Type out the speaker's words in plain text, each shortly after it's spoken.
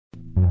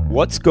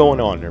What's going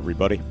on,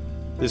 everybody?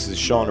 This is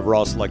Sean of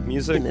Ross Like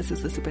Music. And this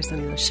is the Super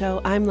Sunny Show.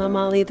 I'm La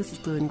Molly. This is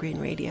Blue and Green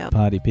Radio.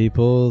 Party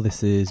people,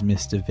 this is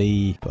Mr.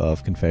 V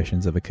of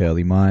Confessions of a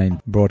Curly Mind,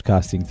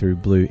 broadcasting through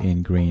Blue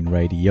in Green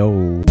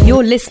Radio.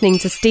 You're listening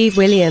to Steve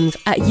Williams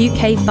at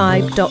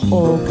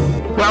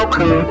uk5.org.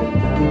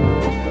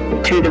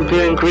 Welcome to the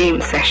Blue and Green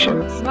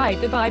sessions.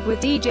 Ride the vibe with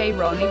DJ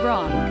Ronnie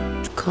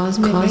Ron.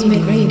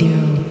 Cosmic Radio.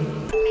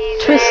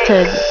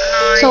 Twisted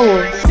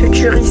Souls.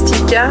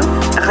 Futuristica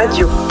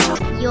Radio.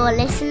 You're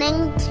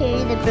listening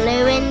to the Blue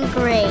and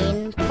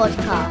Green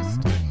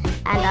podcast,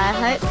 and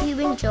I hope you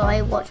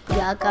enjoy what we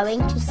are going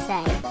to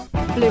say.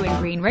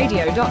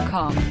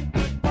 blueandgreenradio.com.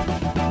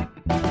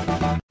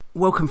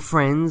 Welcome,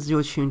 friends.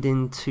 You're tuned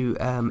in to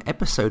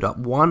episode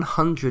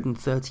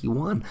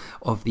 131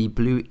 of the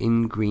Blue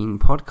in Green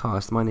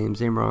podcast. My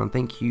name's Imran.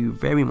 Thank you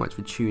very much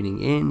for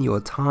tuning in.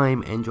 Your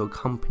time and your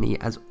company,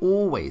 as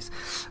always,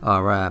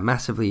 are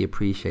massively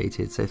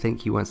appreciated. So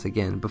thank you once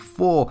again.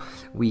 Before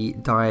we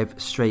dive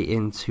straight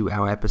into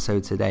our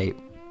episode today,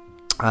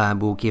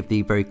 we'll give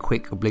the very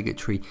quick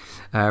obligatory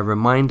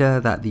reminder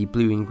that the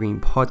Blue in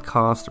Green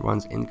podcast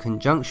runs in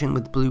conjunction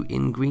with Blue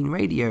in Green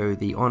Radio,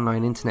 the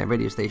online internet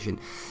radio station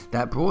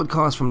that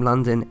broadcasts from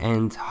London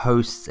and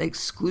hosts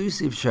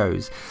exclusive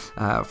shows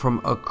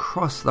from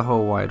across the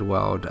whole wide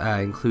world,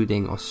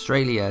 including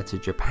Australia to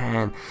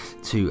Japan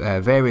to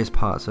various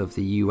parts of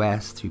the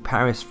US to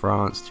Paris,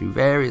 France to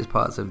various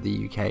parts of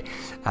the UK.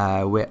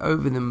 We're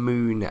over the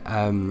moon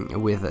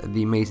with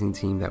the amazing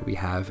team that we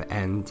have,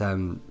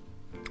 and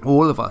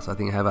all of us, I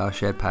think, have our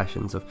shared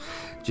passions of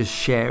just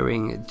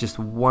sharing just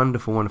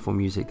wonderful, wonderful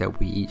music that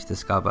we each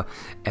discover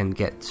and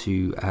get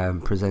to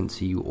present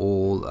to you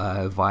all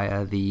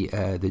via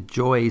the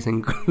joys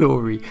and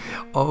glory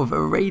of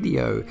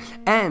radio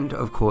and,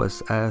 of course,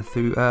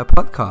 through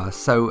podcasts.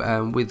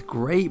 So with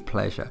great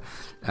pleasure,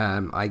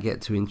 I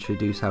get to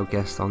introduce our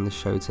guest on the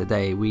show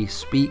today. We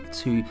speak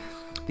to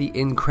the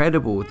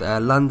incredible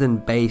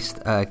London-based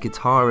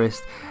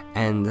guitarist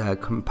and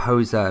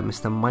composer,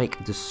 Mr.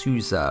 Mike de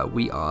Souza.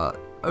 We are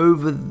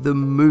over the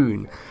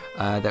moon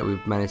that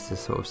we've managed to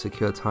sort of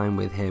secure time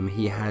with him.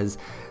 He has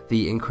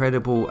the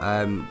incredible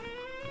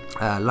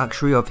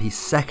luxury of his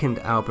second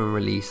album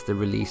released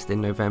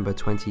in November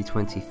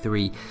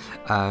 2023,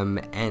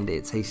 and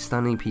it's a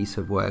stunning piece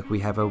of work. We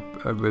have a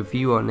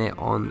review on it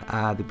on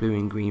the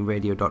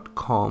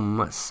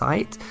blueandgreenradio.com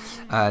site.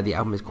 The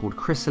album is called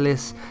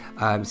Chrysalis.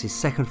 It's his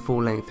second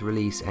full-length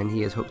release, and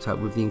he is hooked up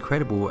with the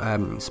incredible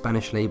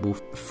Spanish label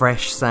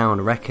Fresh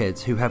Sound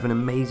Records, who have an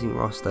amazing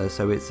roster.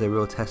 So it's a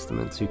real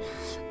testament to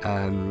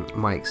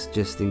Mike's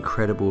just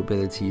incredible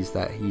abilities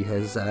that he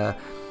has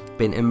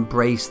been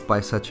embraced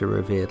by such a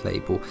revered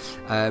label.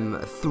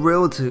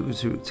 Thrilled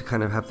to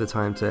kind of have the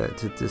time to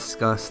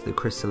discuss the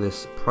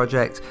Chrysalis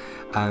project.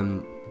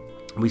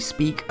 We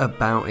speak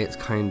about its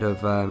kind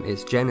of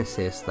its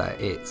genesis,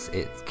 that it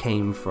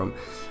came from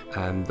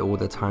all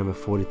the time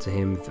afforded to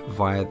him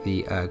via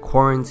the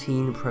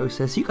quarantine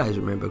process. You guys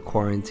remember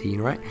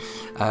quarantine, right?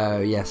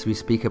 Yes, we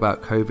speak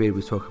about COVID.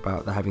 We talk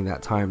about having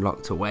that time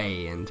locked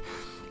away and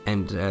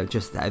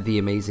just the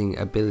amazing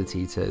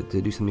ability to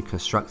do something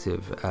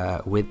constructive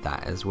with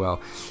that as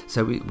well.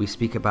 So we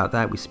speak about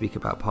that. We speak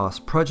about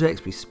past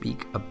projects. We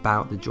speak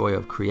about the joy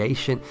of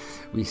creation.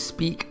 We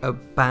speak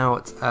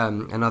about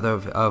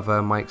another of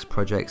Mike's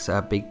projects,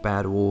 Big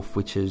Bad Wolf,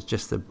 which is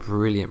just a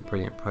brilliant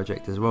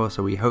project as well.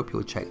 So we hope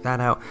you'll check that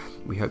out.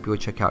 We hope you'll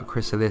check out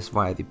Chrysalis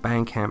via the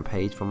Bandcamp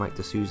page for Mike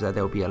de Souza.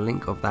 There will be a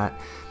link of that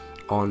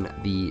on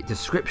the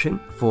description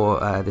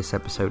for this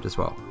episode as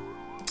well.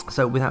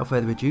 So without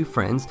further ado,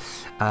 friends,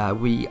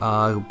 we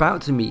are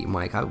about to meet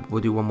Mike.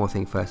 We'll do one more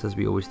thing first, as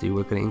we always do.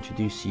 We're going to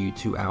introduce you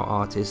to our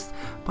artist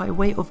by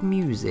way of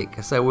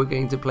music. So we're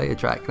going to play a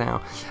track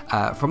now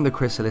from the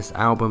Chrysalis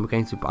album.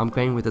 I'm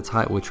going with the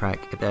title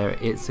track there.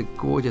 It's a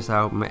gorgeous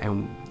album,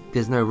 and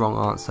there's no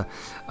wrong answer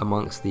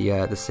amongst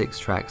the 6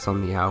 tracks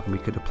on the album. We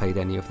could have played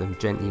any of them.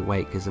 Gently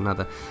Wake is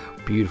another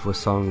beautiful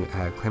song.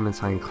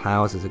 Clementine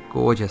Clouds is a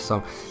gorgeous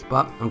song,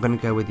 but I'm going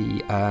to go with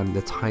the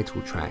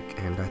title track,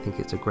 and I think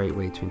it's a great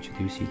way to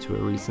introduce you to a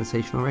really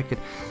sensational record.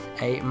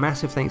 A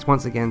massive thanks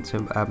once again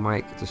to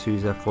Mike de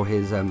Souza for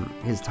his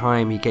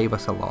time. He gave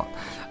us a lot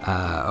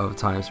of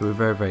time, so we're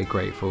very, very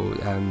grateful,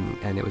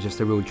 and it was just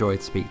a real joy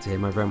to speak to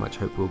him. I very much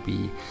hope we'll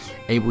be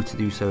able to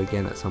do so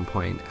again at some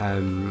point,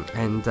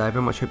 and I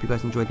very much hope you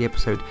guys enjoyed the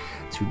episode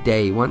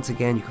today. Once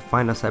again, you can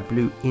find us at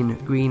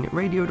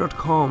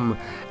blueandgreenradio.com,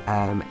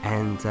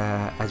 and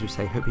as we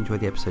say, hope you enjoyed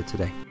the episode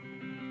today.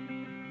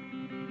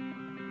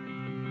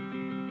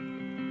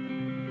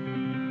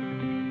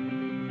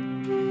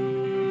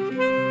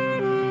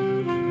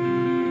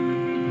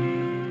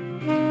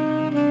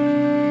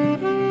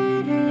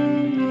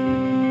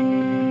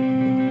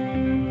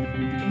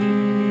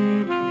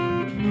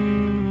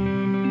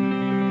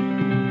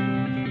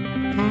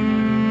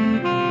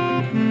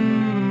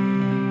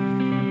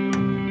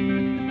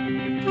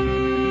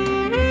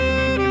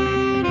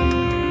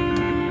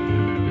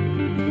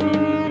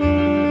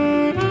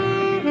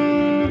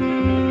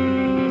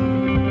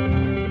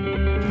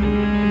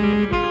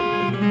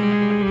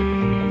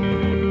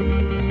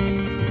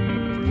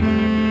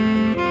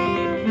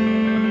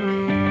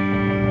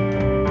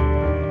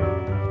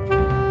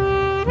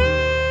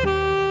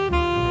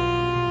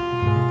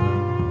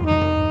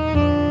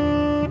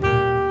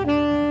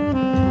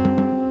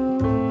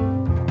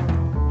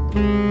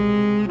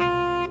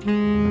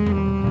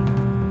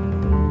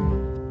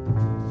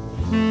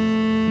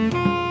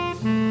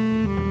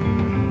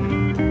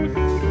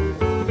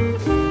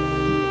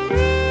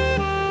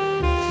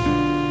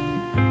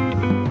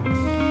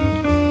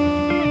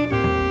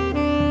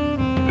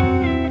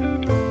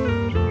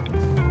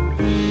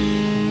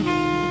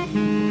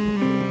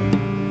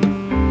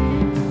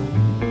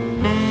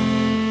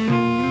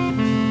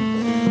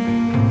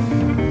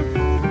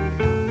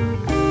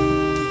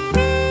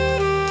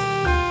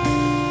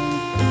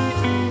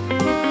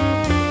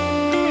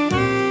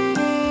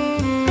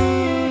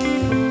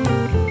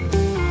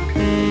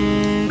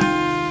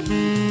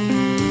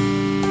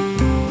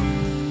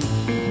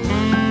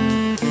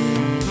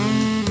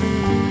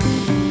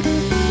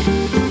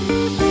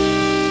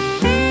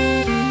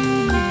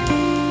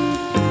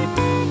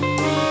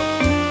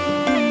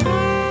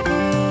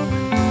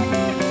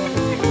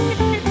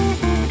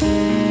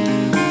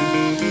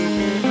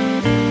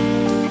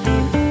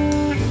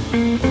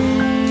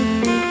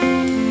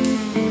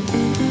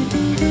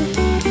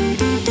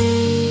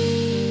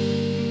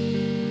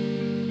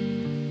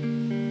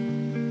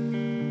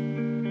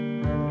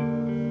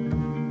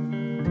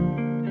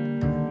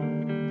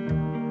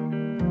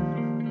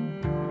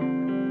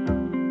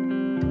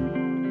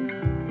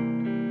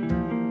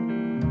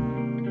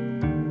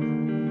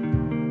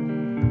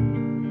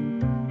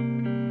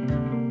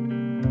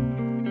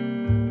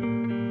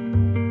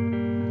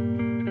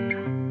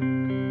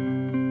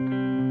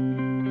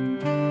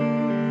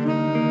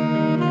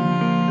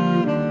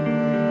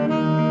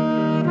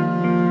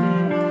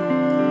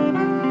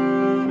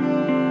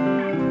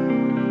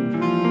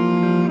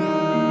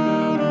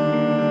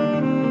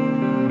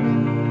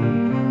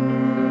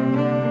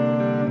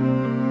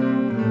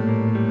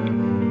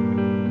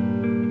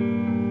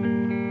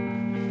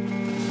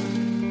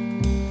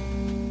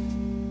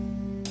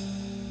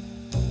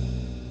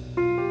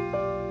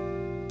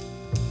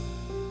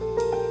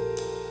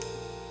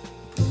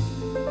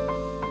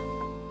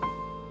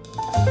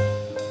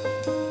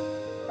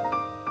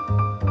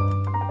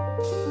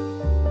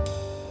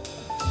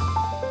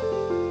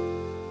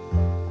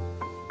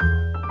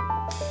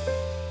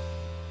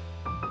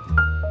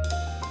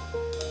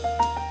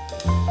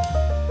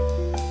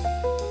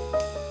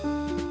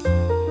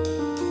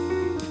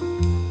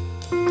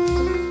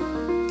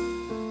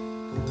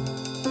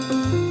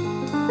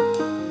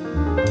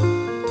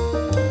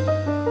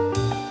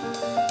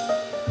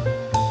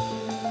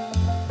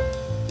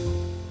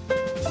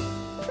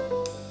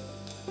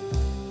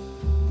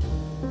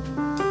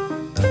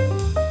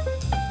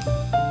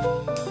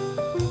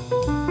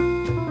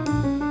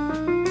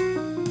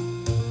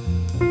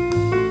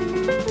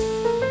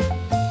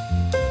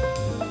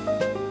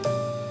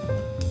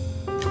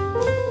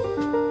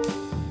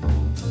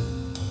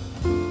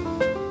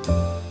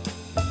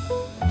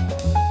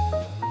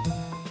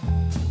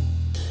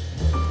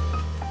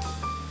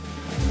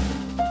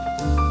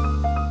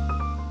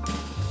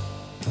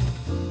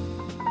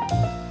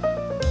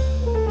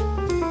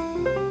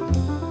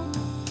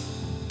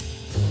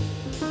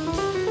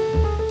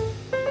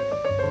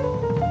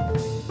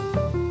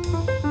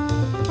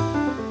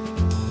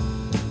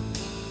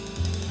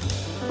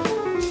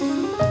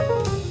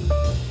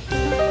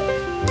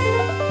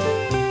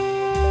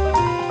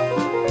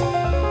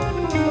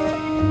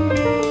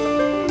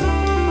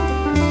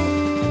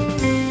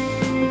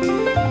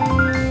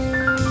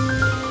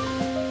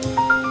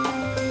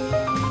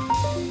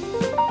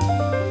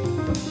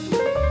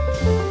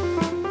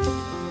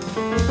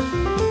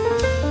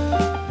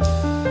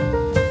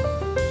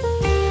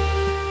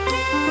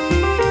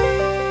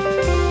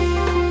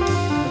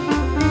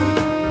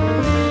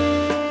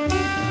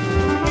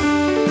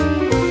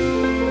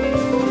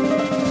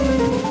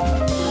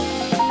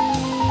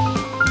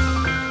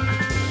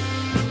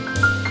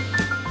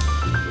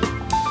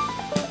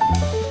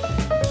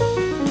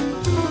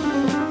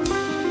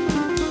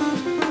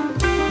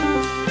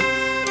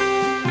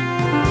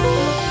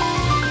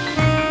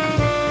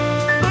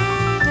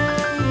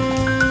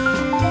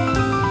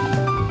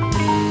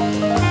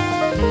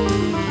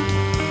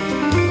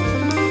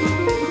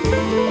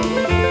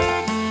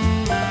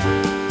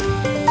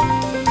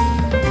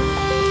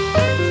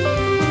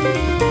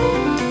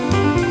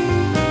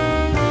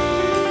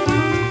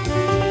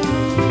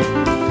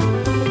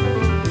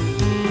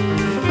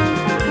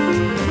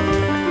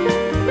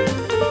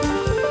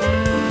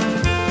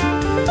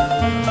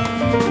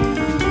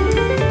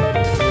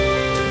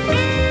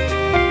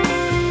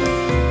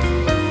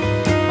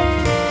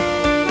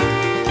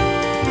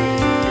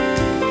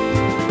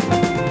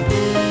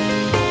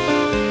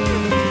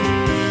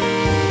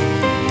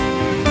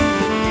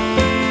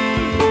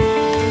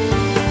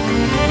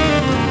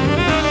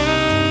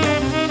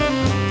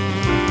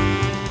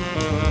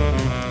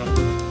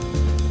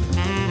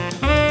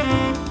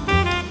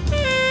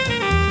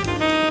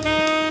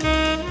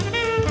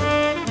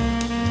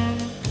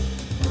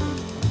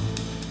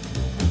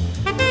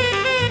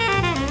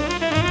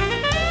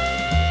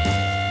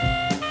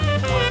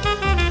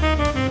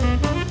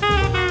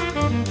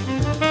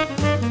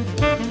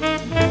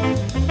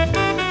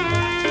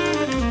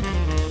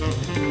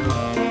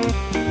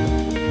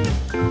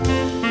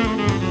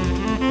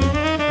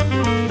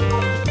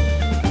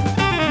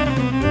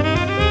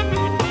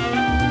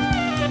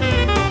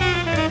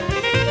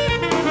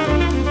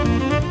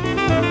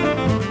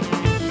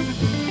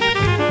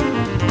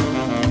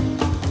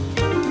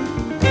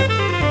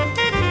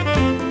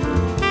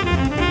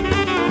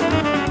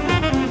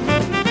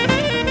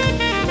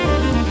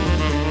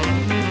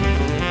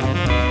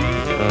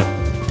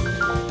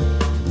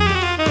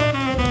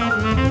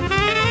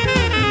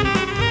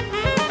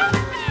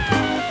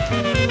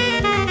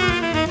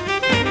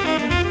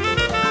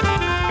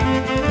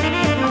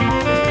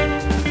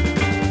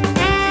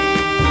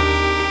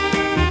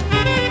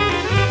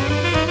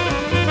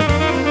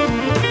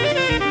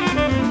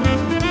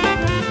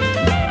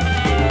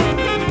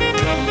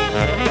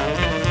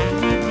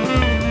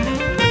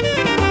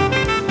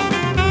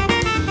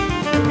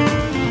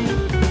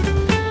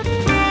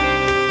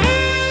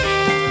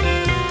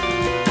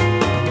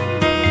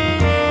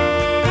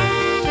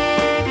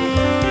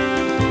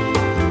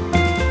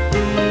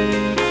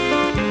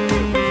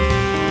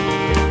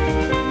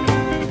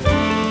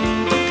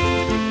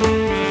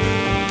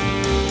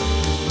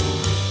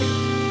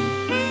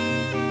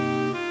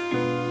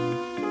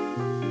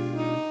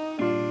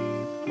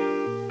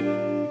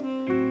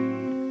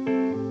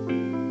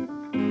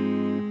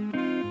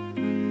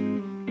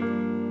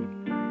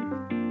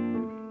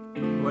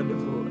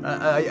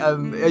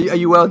 Are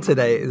you well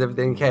today? Is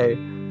everything okay?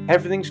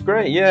 Everything's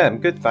great. Yeah, I'm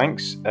good,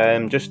 thanks.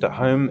 Just at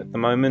home at the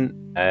moment.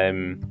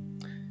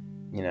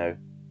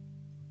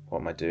 What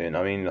am I doing?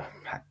 I mean,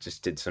 I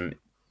just did some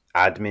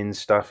admin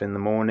stuff in the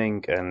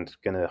morning and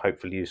gonna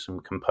hopefully do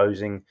some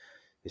composing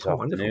this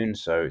afternoon. Wonderful.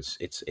 So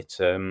it's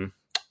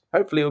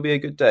hopefully it'll be a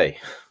good day.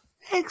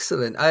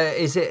 Excellent.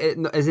 Is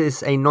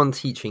this a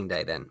non-teaching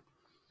day then?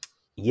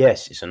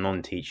 Yes, it's a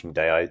non-teaching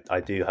day. I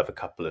do have a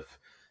couple of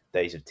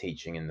days of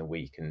teaching in the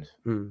week,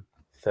 and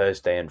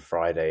Thursday and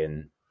Friday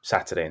and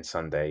Saturday and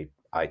Sunday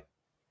I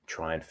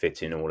try and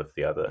fit in all of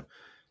the other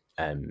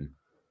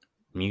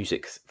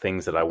music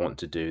things that I want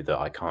to do that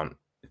I can't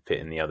fit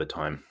in the other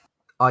time.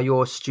 Are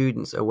your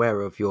students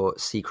aware of your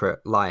secret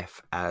life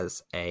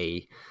as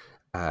a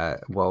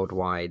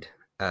worldwide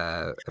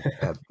a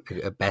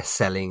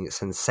best-selling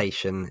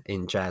sensation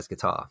in jazz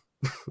guitar?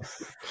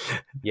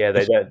 Yeah,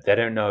 they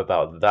don't know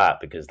about that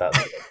because that's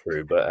not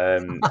true. But I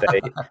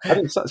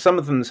think some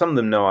of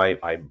them know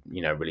I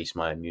release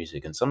my own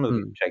music, and some of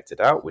them checked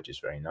it out, which is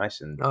very nice.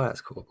 And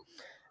that's cool.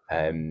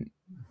 And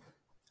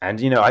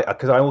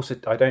because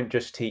I don't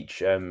just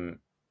teach.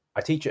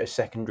 I teach at a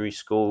secondary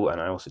school,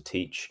 and I also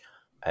teach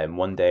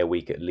 1 day a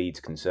week at Leeds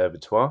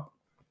Conservatoire.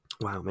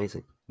 Wow,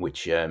 amazing!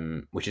 Which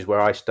is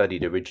where I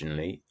studied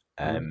originally.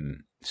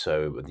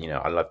 So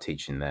I love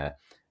teaching there,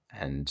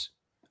 and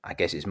I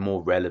guess it's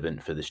more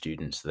relevant for the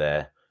students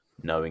there,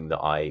 knowing that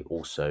I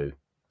also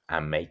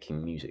am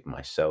making music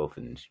myself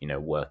and,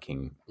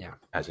 working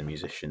as a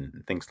musician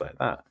and things like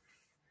that.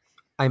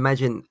 I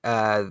imagine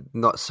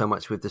not so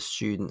much with the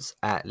students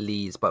at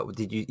Leeds, but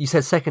you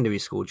said secondary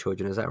school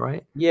children, is that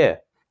right? Yeah.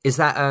 Is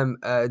that,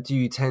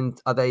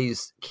 are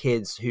these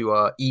kids who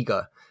are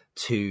eager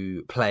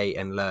to play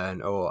and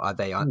learn, or are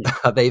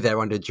they there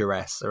under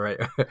duress, right?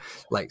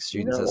 Like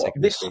students at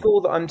secondary school? This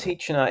school that I'm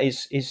teaching at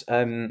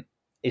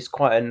is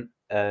quite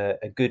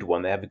a good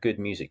one. They have a good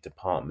music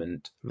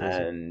department.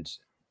 Amazing. And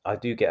I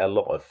do get a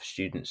lot of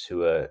students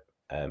who are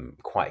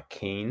quite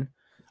keen.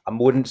 I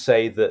wouldn't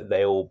say that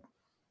they all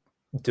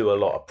do a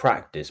lot of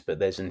practice, but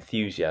there's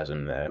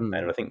enthusiasm there. And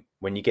I think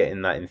when you get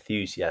in that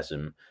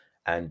enthusiasm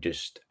and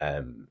just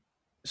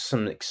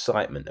some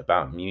excitement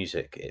about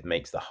music, it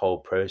makes the whole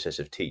process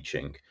of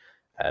teaching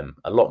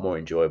a lot more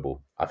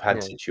enjoyable. I've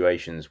had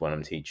situations when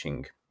I'm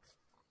teaching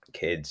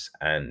kids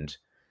and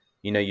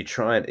you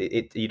try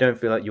and you don't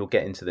feel like you're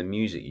getting to the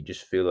music. You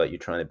just feel like you're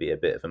trying to be a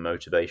bit of a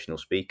motivational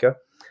speaker,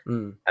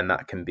 and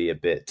that can be a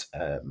bit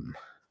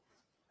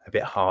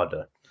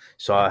harder.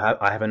 So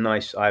I have a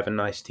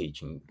nice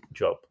teaching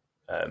job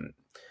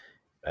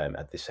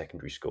at this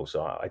secondary school.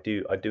 So I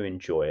do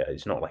enjoy it.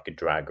 It's not like a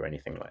drag or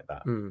anything like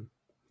that.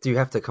 Do you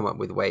have to come up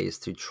with ways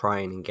to try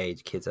and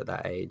engage kids at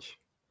that age?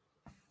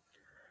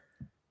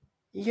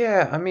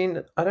 Yeah, I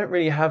mean, I don't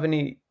really have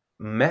any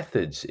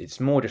methods.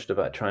 It's more just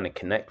about trying to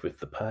connect with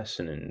the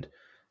person and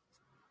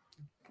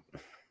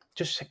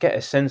just get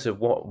a sense of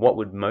what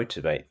would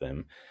motivate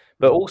them.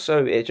 But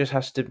also it just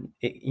has to,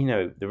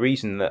 the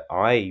reason that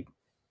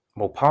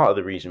part of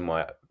the reason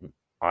why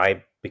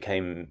I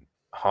became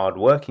hard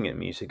working at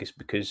music is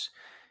because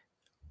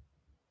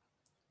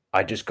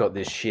I just got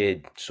this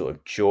sheer sort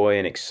of joy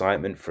and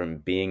excitement from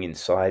being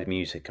inside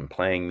music and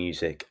playing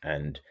music,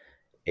 and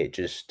it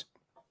just,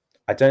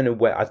 I don't know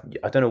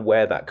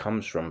where that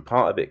comes from.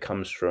 Part of it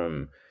comes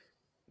from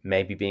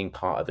maybe being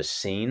part of a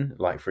scene.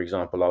 Like, for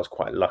example, I was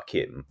quite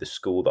lucky at the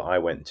school that I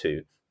went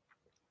to.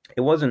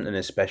 It wasn't an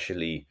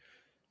especially,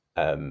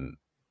 the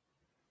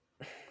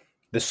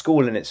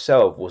school in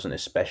itself wasn't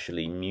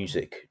especially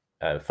music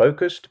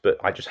focused, but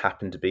I just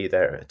happened to be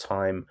there at a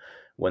time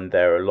when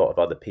there are a lot of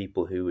other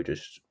people who were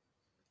just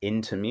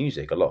into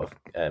music. A lot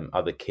of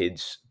other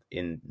kids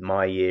in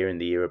my year and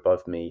the year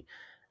above me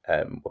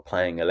were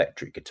playing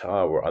electric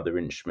guitar or other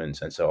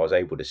instruments, and so I was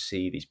able to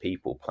see these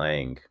people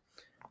playing,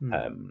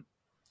 and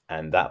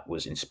that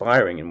was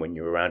inspiring. And when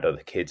you're around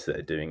other kids that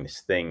are doing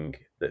this thing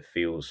that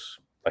feels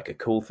like a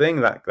cool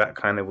thing, that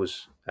kind of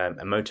was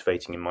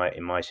motivating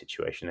in my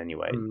situation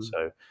anyway.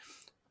 So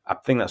I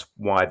think that's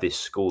why this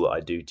school that I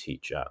do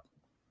teach at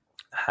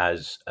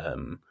has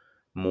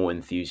more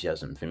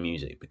enthusiasm for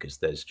music, because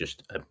there's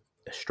just a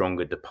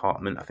stronger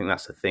department. I think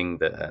that's the thing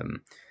that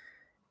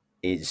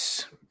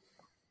is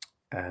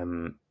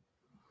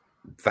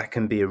that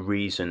can be a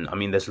reason. I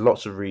mean, there's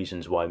lots of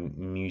reasons why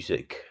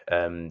music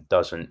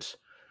doesn't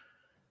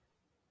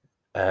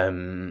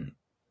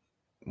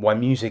why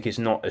music is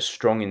not as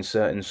strong in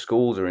certain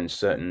schools or in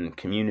certain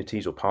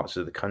communities or parts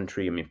of the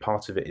country. I mean,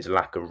 part of it is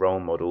lack of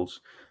role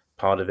models.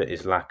 Part of it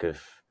is lack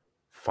of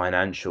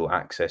financial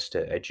access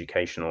to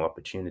educational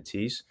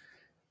opportunities.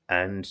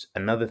 And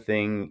another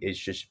thing is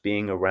just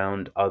being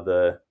around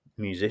other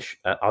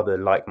other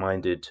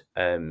like-minded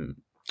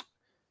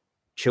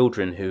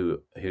children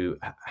who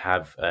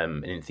have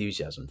an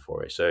enthusiasm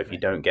for it. So if you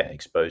don't get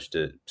exposed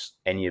to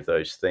any of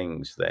those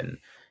things, then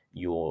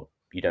you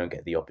don't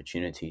get the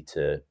opportunity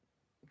to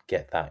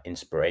get that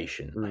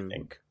inspiration, I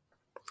think.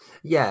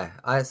 Yeah,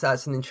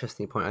 that's an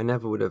interesting point. I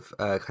never would have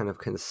kind of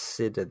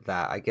considered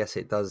that. I guess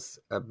it does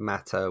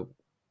matter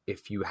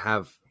if you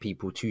have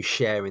people to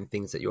share in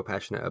things that you're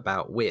passionate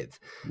about with.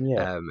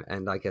 Yeah.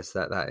 And I guess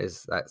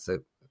that's a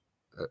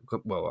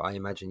well, I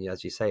imagine,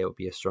 as you say, it will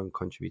be a strong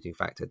contributing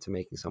factor to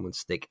making someone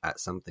stick at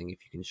something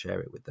if you can share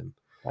it with them.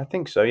 I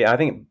think so. Yeah, I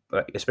think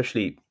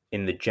especially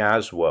in the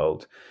jazz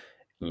world,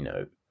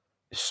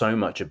 so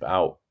much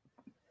about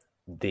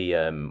the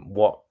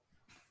what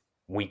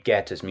we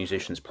get as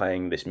musicians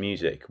playing this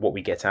music. What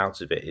we get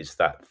out of it is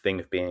that thing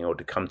of being able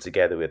to come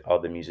together with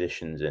other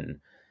musicians and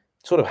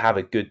sort of have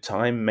a good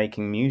time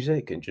making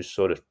music, and just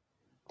sort of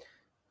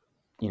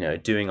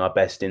doing our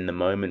best in the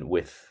moment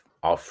with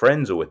our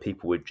friends or with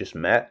people we've just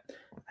met,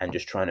 and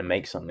just trying to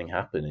make something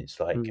happen. It's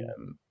like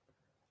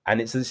and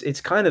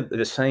it's kind of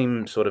the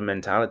same sort of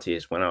mentality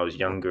as when I was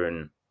younger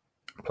and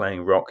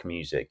playing rock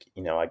music.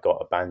 I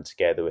got a band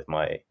together with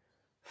my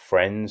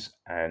friends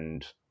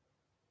and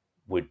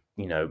would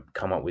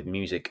come up with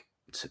music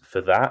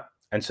for that.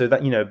 And so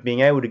that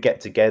being able to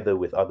get together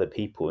with other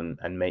people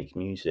and make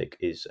music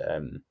is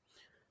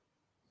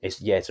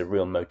it's a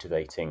real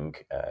motivating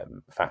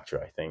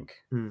factor, I think.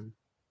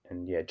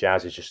 And yeah,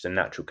 jazz is just a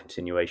natural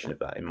continuation of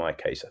that in my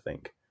case, I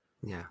think.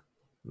 Yeah,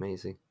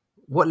 amazing.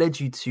 What led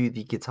you to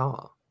the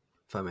guitar,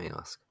 if I may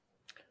ask?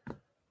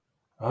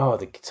 Oh,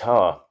 the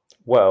guitar.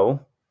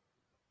 Well,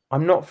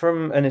 I'm not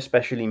from an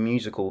especially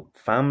musical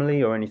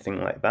family or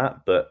anything like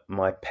that, but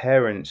my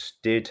parents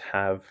did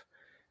have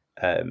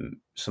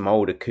some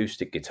old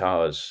acoustic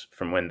guitars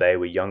from when they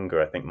were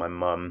younger. I think my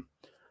mum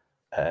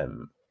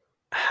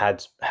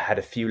had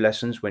a few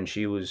lessons when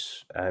she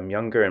was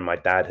younger, and my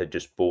dad had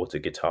just bought a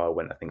guitar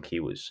when I think he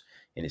was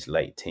in his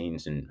late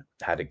teens and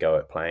had a go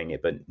at playing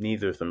it, but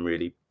neither of them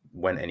really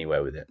went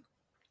anywhere with it.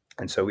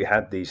 And so we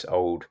had these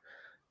old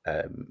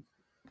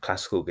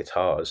classical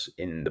guitars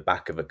in the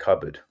back of a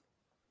cupboard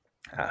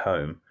at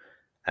home,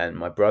 and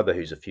my brother,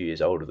 who's a few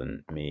years older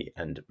than me,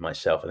 and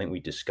myself, I think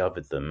we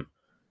discovered them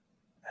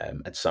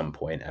at some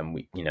point, and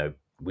we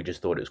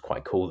just thought it was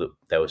quite cool that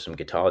there were some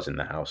guitars in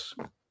the house.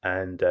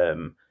 And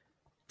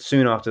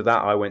soon after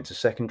that, I went to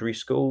secondary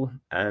school,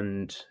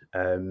 and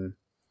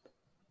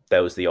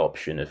there was the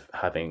option of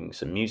having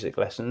some music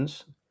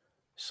lessons.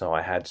 So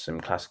I had some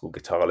classical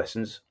guitar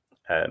lessons,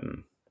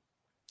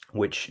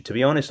 which, to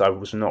be honest, I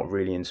was not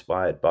really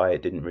inspired by.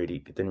 It didn't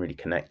really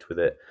connect with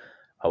it.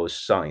 I was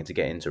starting to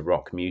get into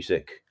rock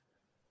music,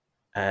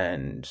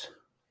 and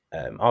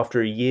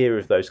after a year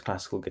of those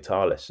classical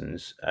guitar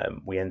lessons,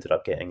 we ended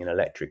up getting an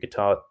electric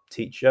guitar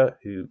teacher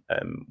who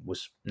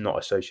was not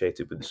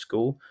associated with the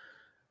school.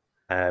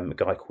 A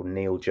guy called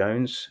Neil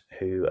Jones,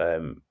 who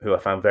I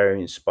found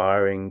very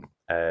inspiring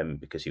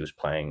because he was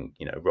playing,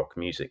 rock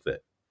music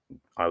that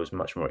I was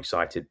much more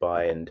excited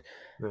by, and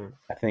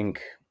I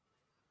think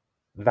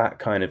that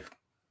kind of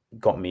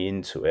got me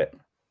into it.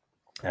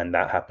 And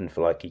that happened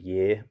for like a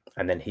year,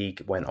 and then he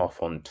went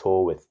off on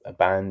tour with a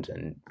band,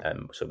 and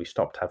so we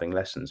stopped having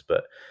lessons.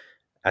 But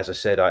as I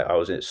said, I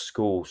was at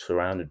school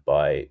surrounded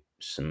by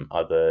some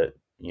other,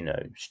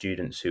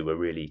 students who were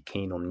really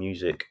keen on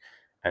music,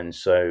 and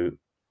so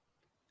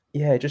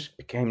yeah, it just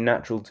became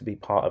natural to be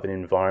part of an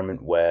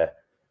environment where,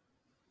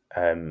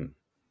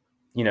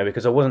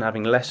 because I wasn't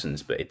having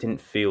lessons, but it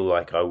didn't feel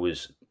like I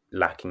was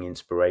lacking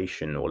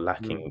inspiration or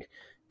lacking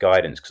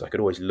guidance, because I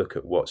could always look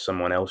at what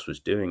someone else was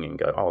doing and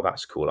go, oh,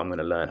 that's cool, I'm going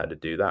to learn how to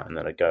do that. And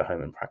then I'd go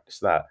home and practice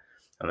that.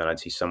 And then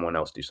I'd see someone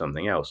else do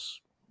something else,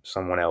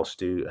 someone else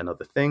do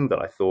another thing that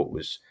I thought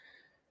was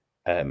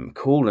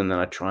cool, and then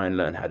I'd try and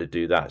learn how to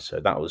do that. So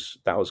that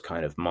was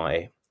kind of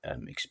my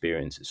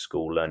experience at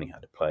school, learning how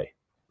to play.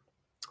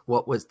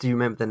 Do you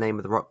remember the name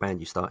of the rock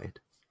band you started?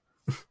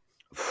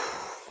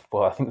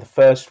 Well, I think the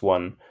first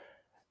one,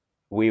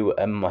 we were,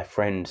 and my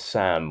friend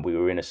Sam, we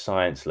were in a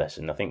science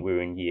lesson. I think we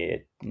were in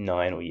year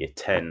 9 or year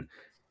 10,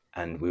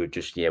 and we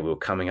were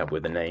coming up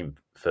with a name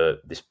for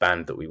this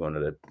band that we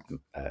wanted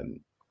to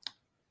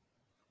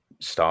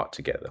start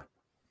together.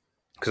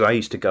 Because I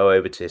used to go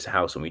over to his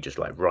house and we just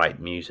write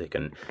music,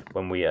 and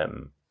when we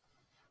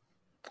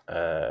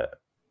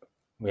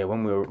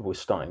were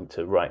starting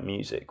to write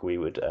music, we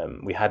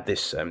had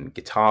this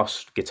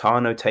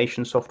guitar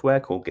notation software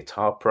called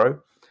Guitar Pro.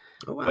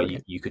 Oh, wow. Where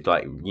you could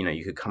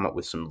you could come up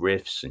with some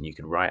riffs and you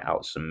could write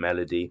out some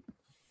melody,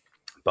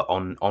 but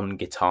on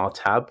Guitar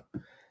Tab.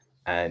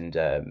 And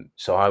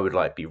so I would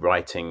be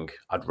writing.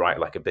 I'd write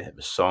a bit of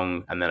a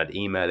song, and then I'd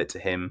email it to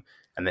him,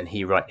 and then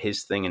he'd write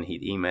his thing, and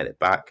he'd email it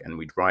back, and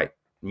we'd write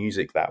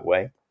music that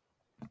way,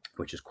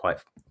 which is quite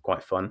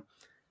fun.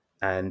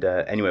 And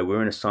anyway, we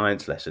were in a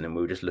science lesson, and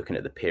we were just looking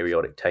at the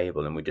periodic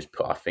table, and we just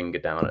put our finger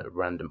down at a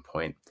random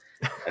point,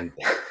 and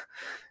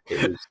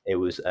it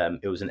was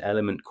an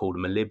element called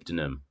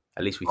molybdenum.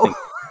 At least we think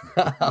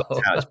that's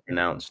how it's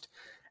pronounced.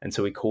 And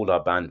so we called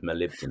our band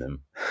Molybdenum.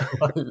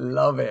 I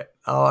love it.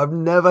 Oh, I've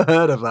never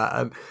heard of that,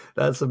 and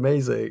that's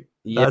amazing.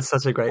 Yeah, that's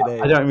such a great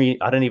name. I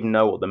don't even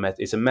know what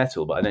it's a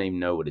metal, but I don't even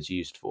know what it's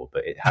used for.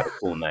 But it had a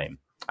cool name.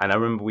 And I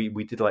remember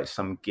we did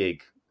some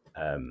gig,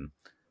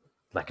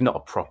 not a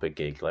proper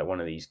gig,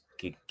 one of these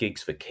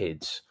gigs for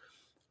kids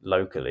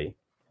locally.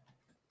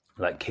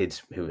 like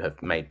kids who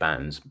have made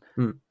bands,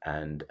 Mm.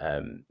 and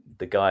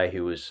the guy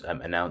who was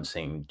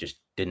announcing just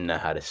didn't know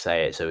how to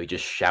say it, so he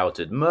just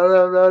shouted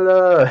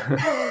 "Malala."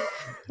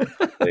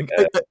 Like,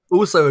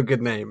 also a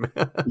good name.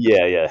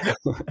 yeah.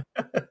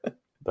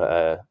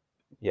 But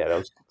yeah, that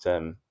was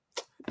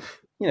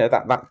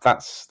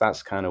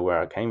that's kind of where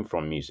I came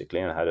from musically,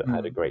 and I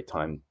had a great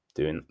time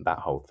doing that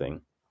whole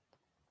thing.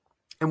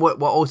 And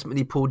what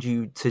ultimately pulled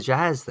you to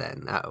jazz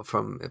then,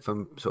 from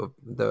sort of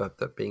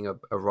the being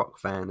a rock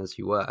fan as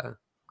you were?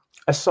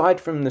 Aside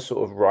from the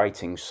sort of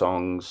writing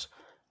songs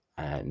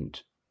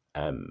and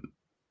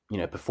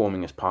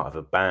performing as part of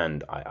a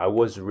band, I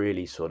was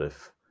really sort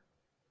of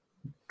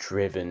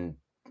driven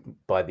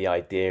by the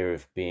idea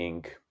of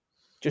being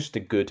just a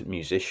good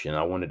musician.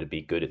 I wanted to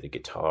be good at the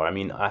guitar. I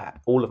mean,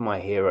 all of my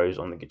heroes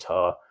on the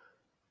guitar,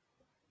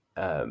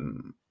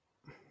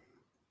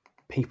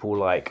 people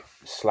like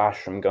Slash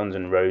from Guns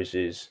N'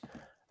 Roses,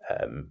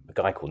 a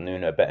guy called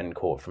Nuno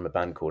Bettencourt from a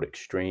band called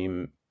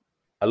Extreme.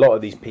 A lot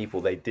of these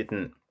people, they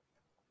didn't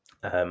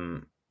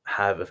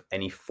have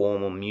any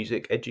formal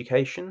music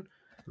education.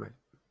 Right.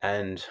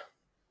 And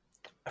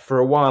for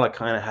a while, I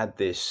kind of had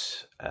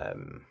this,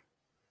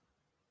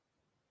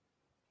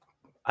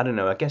 I don't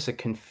know, I guess a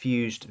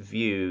confused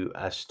view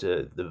as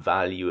to the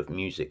value of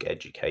music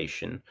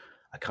education.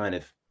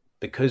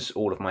 Because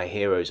all of my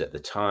heroes at the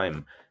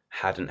time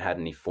hadn't had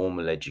any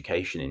formal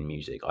education in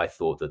music, I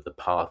thought that the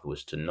path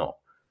was to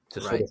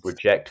sort of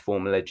reject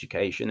formal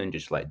education and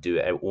just like do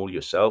it all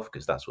yourself,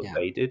 because that's what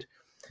they did.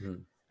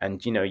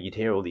 And you'd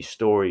hear all these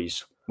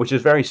stories, which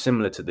is very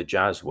similar to the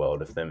jazz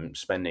world, of them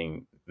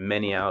spending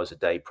many hours a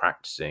day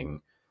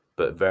practicing,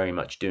 but very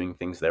much doing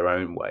things their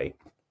own way.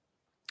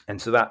 And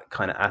so that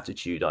kind of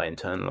attitude I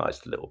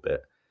internalized a little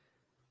bit.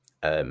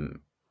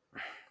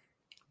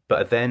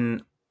 But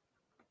then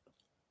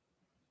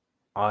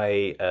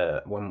I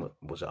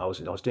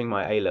was doing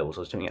my A-levels.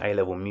 I was doing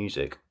A-level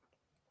music,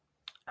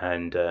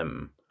 and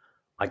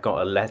I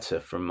got a letter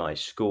from my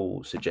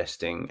school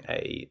suggesting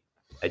a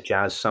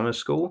jazz summer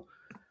school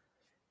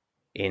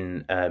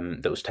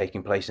that was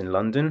taking place in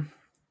London.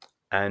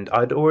 And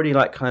I'd already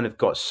kind of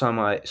got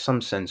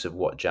some sense of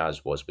what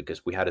jazz was,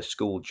 because we had a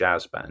school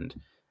jazz band,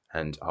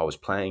 and I was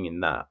playing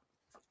in that,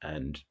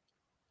 and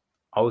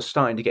I was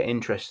starting to get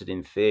interested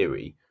in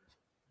theory,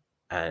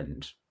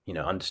 and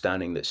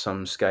understanding that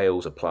some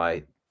scales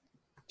apply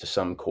to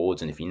some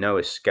chords, and if you know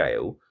a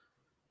scale,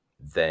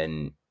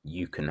 then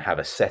you can have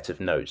a set of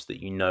notes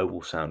that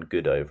will sound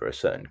good over a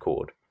certain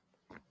chord.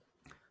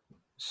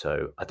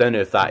 So I don't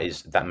know if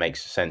that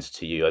makes sense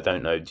to you. I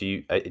don't know. Do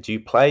you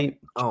play?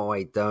 Oh,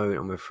 I don't,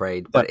 I'm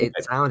afraid. But it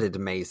sounded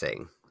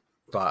amazing.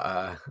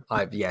 But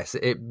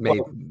it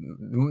made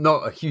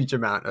not a huge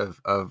amount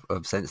of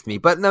sense to me.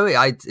 But no,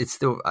 it's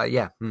still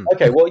yeah.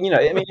 Okay, well,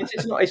 I mean,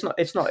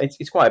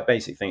 it's quite a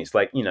basic thing. It's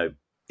like,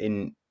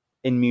 in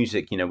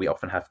music, we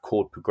often have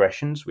chord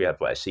progressions. We have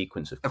like a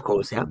sequence of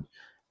chords, yeah.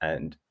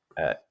 And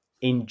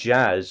in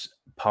jazz,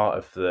 part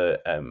of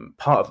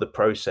the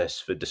process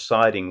for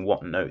deciding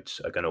what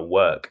notes are going to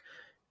work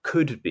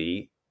could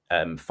be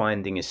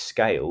finding a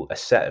scale, a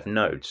set of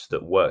notes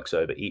that works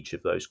over each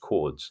of those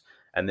chords,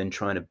 and then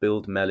trying to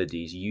build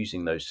melodies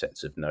using those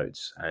sets of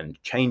notes and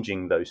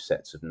changing those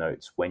sets of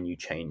notes when you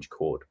change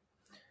chord.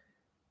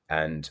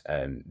 And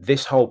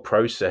this whole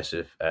process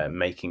of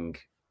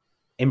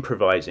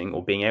improvising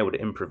or being able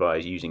to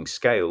improvise using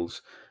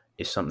scales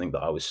is something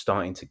that I was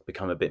starting to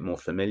become a bit more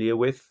familiar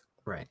with.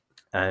 Right.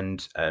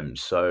 And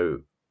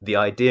so the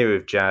idea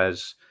of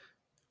jazz,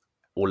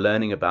 or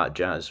learning about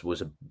jazz,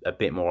 was a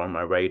bit more on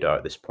my radar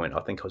at this point.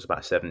 I think I was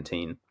about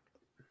 17.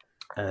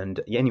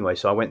 And anyway,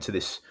 so I went to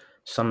this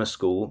summer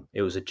school.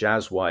 It was a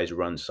Jazzwise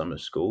run summer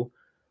school.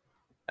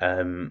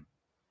 When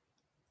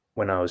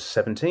I was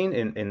 17,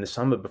 in the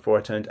summer before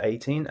I turned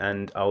 18,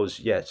 and I was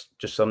just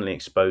suddenly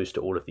exposed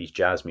to all of these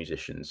jazz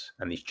musicians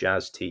and these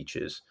jazz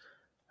teachers.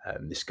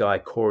 This guy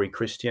Corey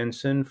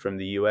Christiansen from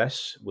the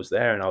US was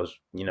there, and I was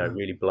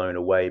really blown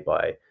away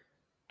by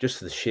just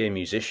the sheer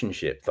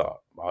musicianship that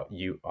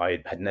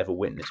I had never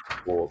witnessed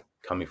before,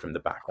 coming from the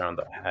background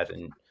that I had,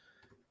 and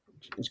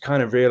just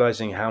kind of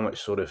realizing how much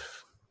sort of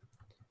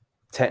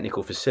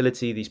technical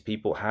facility these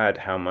people had,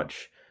 how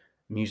much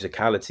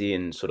musicality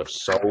and sort of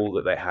soul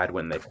that they had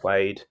when they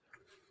played,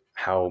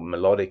 how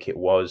melodic it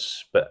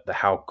was, but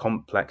how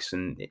complex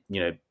and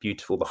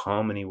beautiful the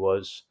harmony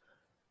was.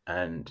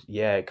 And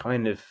it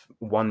kind of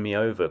won me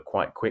over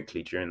quite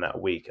quickly during that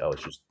week. I was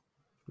just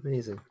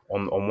amazing.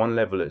 On one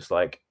level, it's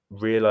like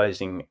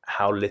realizing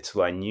how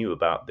little I knew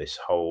about this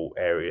whole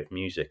area of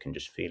music, and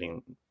just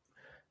feeling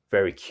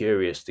very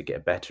curious to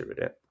get better at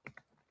it.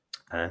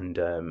 And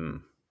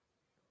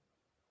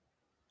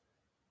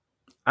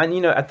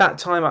at that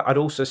time, I'd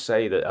also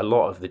say that a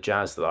lot of the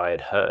jazz that I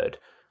had heard,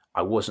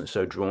 I wasn't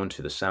so drawn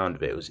to the sound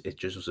of it. It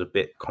just was a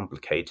bit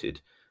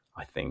complicated,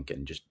 I think,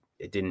 and just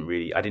I didn't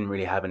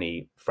really have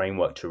any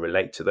framework to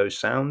relate to those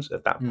sounds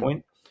at that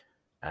point.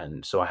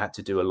 And so I had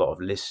to do a lot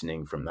of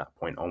listening from that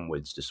point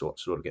onwards to sort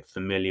of get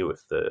familiar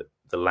with the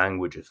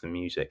language of the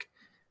music.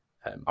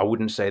 I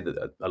wouldn't say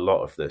that a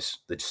lot of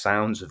the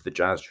sounds of the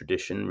jazz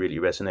tradition really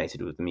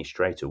resonated with me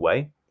straight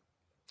away.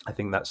 I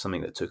think that's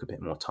something that took a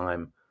bit more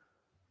time.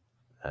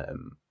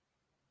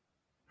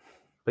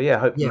 But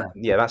yeah,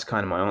 that's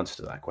kind of my answer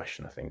to that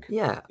question, I think.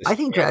 Yeah, I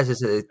think jazz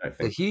is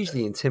a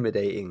hugely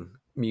intimidating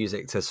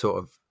music to sort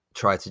of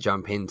try to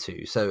jump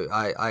into. So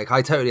I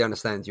totally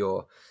understand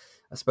your,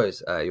 I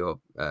suppose your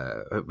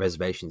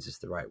reservations is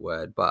the right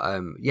word, but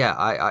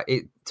I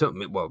it took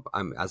me. Well,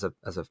 I'm as a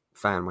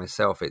fan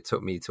myself, it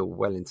took me till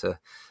well into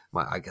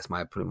my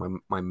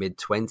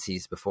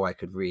mid-20s before I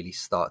could really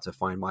start to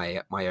find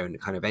my own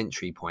kind of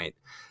entry point.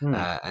 And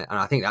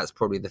I think that's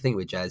probably the thing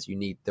with jazz. You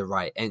need the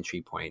right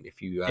entry point.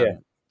 If you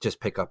just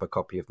pick up a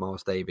copy of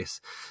Miles Davis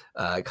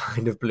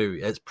kind of blue,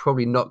 it's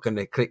probably not going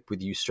to click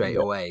with you straight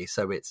away.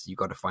 So you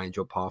got to find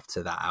your path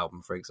to that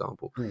album, for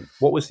example.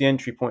 What was the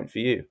entry point for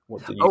you?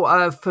 What did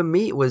you... For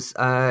me, it was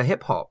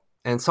hip hop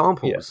and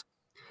samples.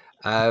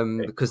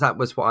 Because that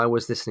was what I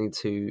was listening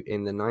to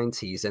in the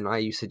 90s, and I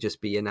used to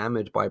just be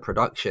enamored by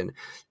production,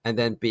 and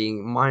then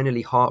being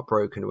minorly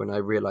heartbroken when I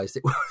realized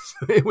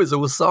it was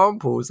all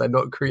samples and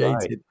not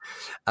created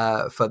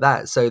for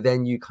that. So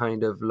then you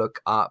kind of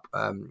look up,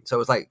 so it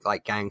was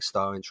like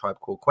Gangstar and Tribe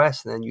Called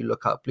Quest, and then you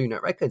look up Blue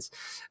Note Records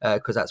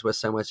because that's where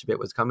so much of it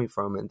was coming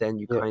from, and then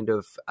you kind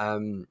of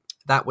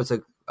that was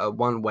a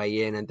one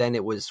way in, and then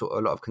it was sort of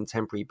a lot of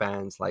contemporary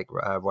bands like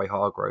Roy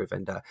Hargrove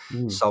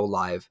and Soul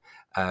Live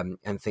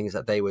and things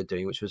that they were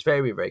doing, which was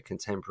very, very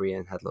contemporary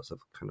and had lots of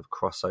kind of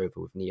crossover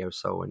with neo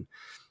soul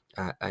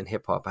and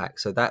hip hop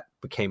acts. So that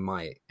became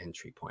my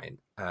entry point,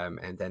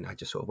 and then I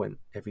just sort of went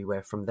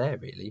everywhere from there,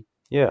 really.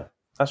 Yeah,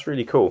 that's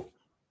really cool.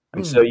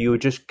 And so you were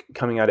just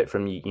coming at it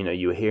from,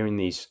 you were hearing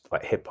these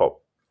like hip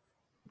hop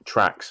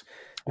tracks,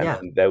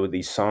 and there were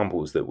these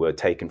samples that were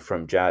taken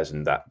from jazz,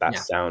 and that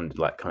sound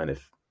like kind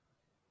of,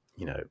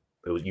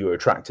 you were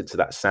attracted to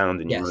that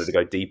sound, and you wanted to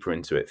go deeper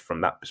into it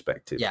from that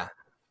perspective. Yeah.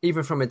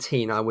 Even from a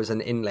teen, I was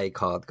an inlay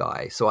card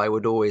guy, so I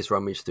would always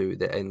rummage through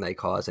the inlay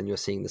cards, and you're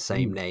seeing the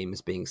same names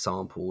being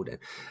sampled and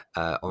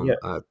on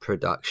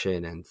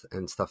production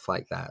and stuff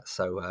like that.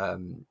 So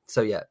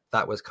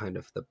that was kind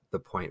of the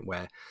point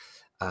where,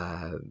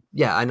 and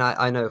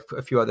I know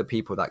a few other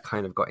people that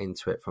kind of got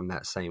into it from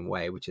that same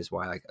way, which is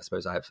why I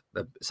suppose I have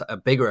a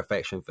bigger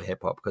affection for hip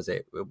hop, because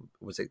it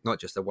was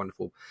not just a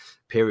wonderful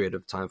period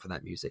of time for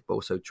that music, but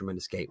also a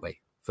tremendous gateway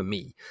for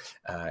me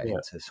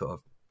into sort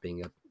of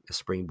being a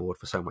springboard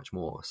for so much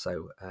more.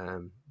 So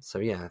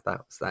that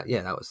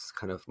was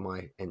kind of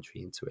my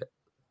entry into it.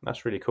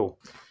 That's really cool.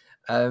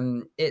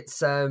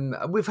 It's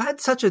we've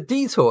had such a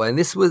detour, and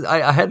this was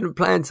I hadn't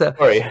planned to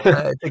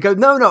go.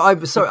 No,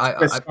 I'm sorry.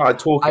 I started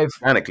talking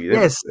organically.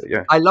 Yes,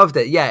 I loved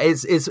it. Yeah,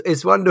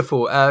 it's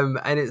wonderful. And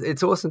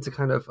it's awesome to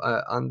kind of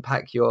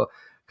unpack your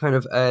kind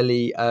of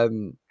early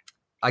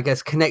I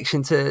guess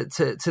connection to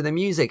the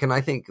music, and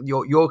I think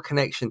your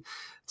connection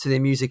to the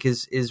music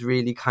is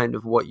really kind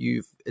of what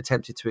you've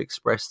attempted to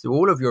express through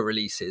all of your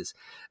releases,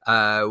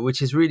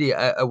 which is really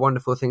a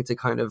wonderful thing to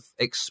kind of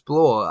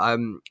explore.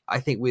 I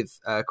think with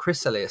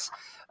Chrysalis,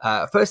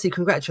 firstly,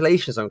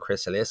 congratulations on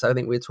Chrysalis. I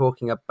think we're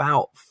talking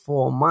about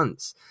 4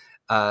 months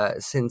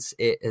since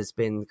it has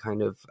been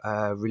kind of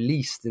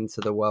released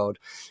into the world.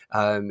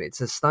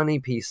 It's a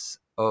stunning piece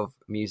of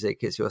music.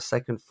 It's your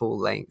second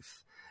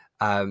full-length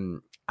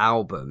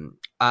album.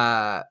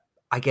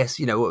 I guess,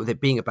 with it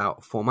being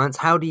about 4 months,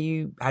 how do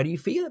you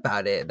feel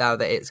about it now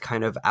that it's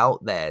kind of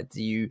out there?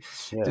 Do you,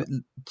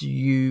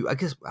 I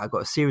guess I've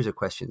got a series of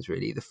questions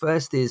really. The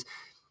first is,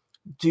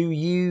 how do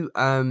you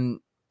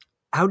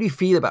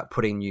feel about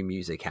putting new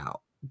music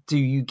out? Do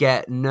you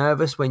get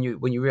nervous when you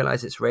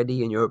realize it's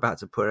ready and you're about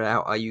to put it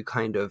out?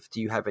 Do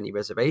you have any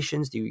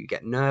reservations? Do you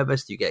get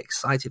nervous? Do you get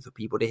excited for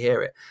people to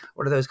hear it?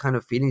 What are those kind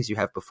of feelings you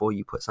have before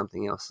you put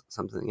something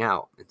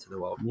out into the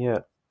world?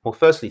 Yeah. Well,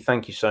 firstly,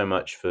 thank you so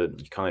much for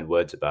your kind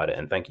words about it,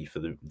 and thank you for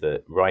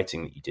the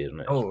writing that you did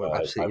on it. Oh,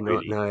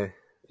 absolutely not. No,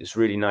 it's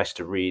really nice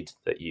to read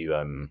that you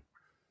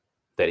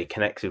that it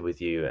connected with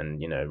you,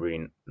 and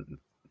really,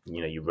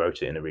 you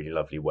wrote it in a really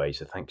lovely way.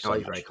 So thank you so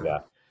much for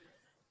that.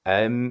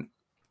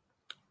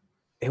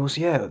 It was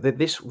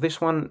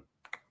this one.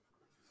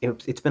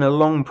 It's been a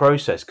long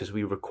process because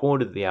we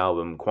recorded the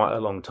album quite a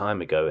long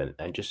time ago,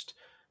 and just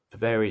for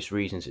various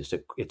reasons,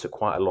 it took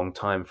quite a long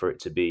time for it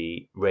to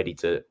be ready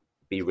to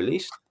be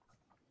released.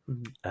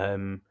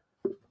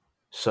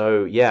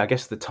 So I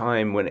guess the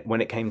time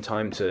when it came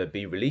time to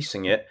be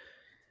releasing it,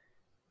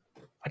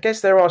 I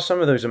guess there are some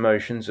of those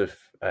emotions of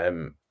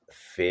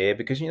fear,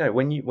 because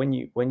when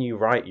you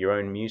write your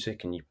own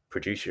music and you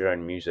produce your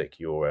own music,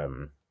 you're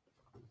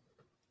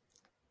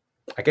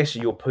I guess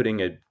you're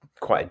putting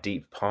quite a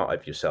deep part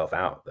of yourself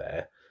out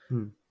there,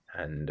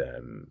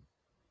 and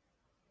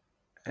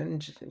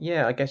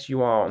I guess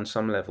you are on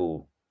some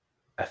level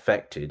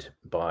affected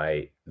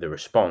by the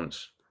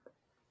response.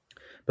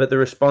 But the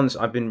response,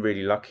 I've been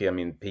really lucky. I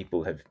mean,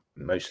 people have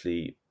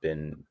mostly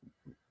been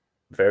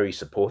very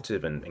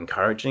supportive and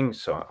encouraging,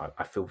 so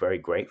I feel very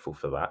grateful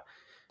for that.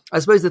 I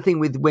suppose the thing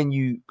with when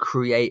you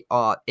create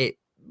art,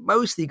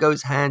 mostly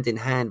goes hand in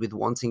hand with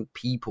wanting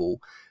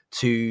people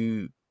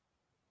to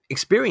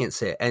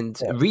experience it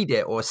and read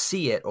it or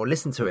see it or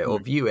listen to it or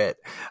view it.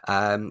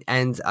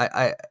 And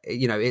I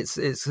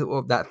it's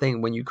sort of that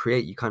thing when you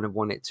create, you kind of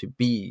want it to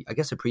be, I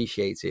guess,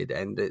 appreciated,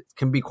 and it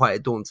can be quite a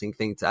daunting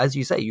thing to, as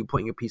you say, you're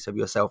putting a piece of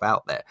yourself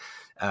out there.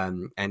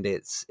 And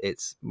it's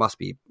must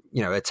be,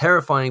 a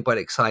terrifying but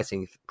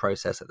exciting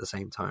process at the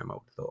same time, I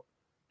would have thought.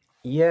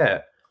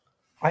 Yeah.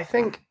 I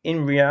think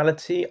in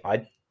reality,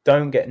 I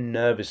don't get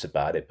nervous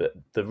about it, but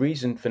the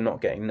reason for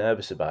not getting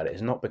nervous about it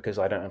is not because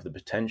I don't have the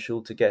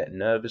potential to get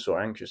nervous or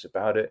anxious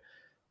about it,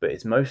 but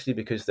it's mostly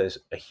because there's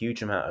a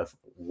huge amount of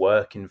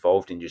work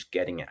involved in just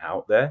getting it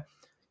out there.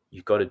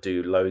 You've got to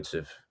do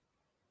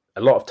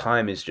a lot of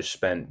time is just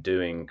spent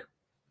doing,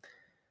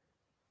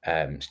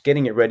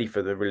 getting it ready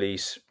for the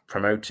release,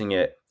 promoting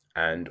it,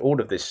 and all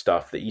of this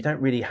stuff that you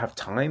don't really have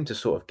time to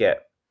sort of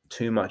get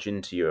too much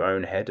into your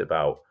own head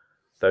about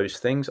those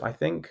things, I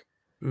think.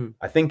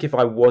 I think if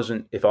I was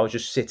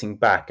just sitting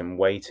back and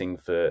waiting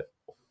for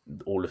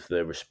all of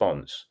the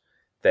response,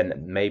 then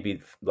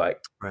maybe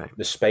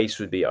the space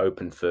would be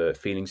open for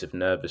feelings of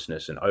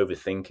nervousness and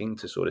overthinking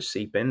to sort of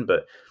seep in.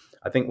 But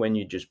I think when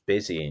you're just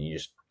busy and you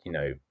just,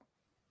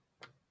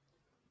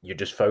 you're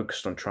just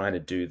focused on trying to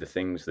do the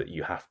things that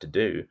you have to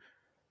do,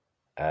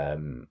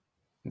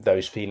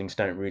 those feelings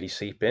don't really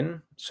seep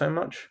in so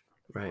much.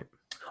 Right.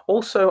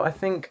 Also, I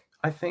think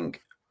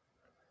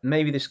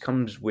maybe this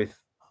comes with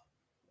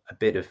a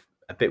bit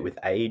with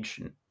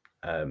age.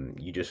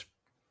 You just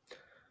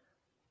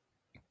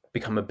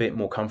become a bit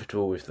more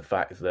comfortable with the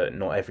fact that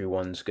not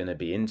everyone's going to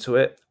be into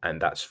it,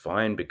 and that's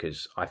fine,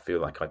 because I feel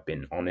like I've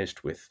been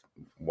honest with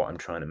what I'm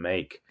trying to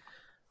make,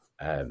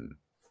 and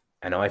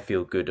I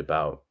feel good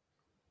about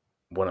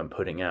what I'm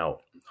putting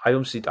out. I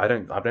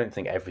don't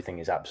think everything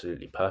is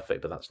absolutely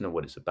perfect, but that's not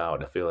what it's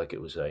about. I feel like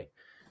it was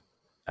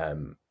I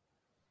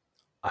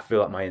feel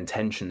like my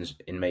intentions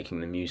in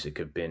making the music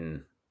have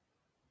been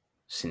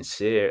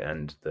sincere,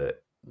 and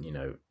that,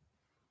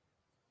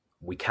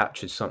 we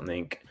captured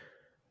something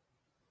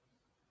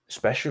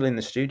special in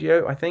the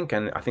studio, I think,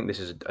 and I think this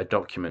is a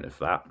document of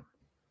that.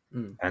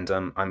 And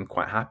I'm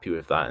quite happy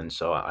with that. And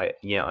so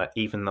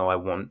even though I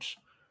want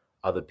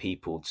other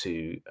people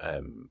to,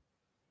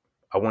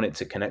 I want it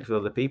to connect with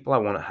other people, I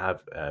want to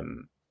have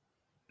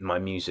my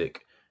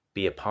music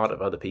be a part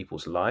of other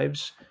people's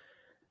lives.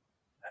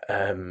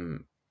 I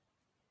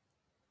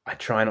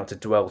try not to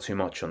dwell too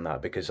much on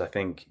that, because I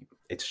think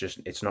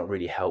it's not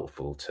really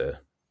helpful to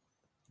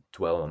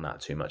dwell on that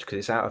too much, because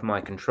it's out of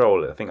my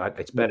control. I think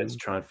it's better to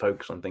try and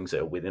focus on things that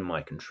are within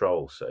my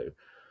control. So,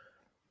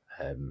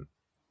 I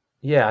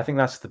think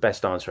that's the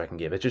best answer I can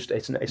give.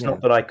 It's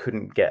not that I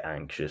couldn't get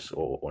anxious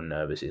or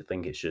nervous. I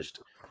think it's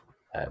just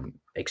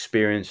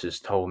experience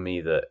has told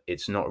me that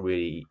it's not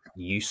really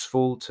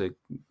useful to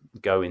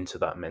go into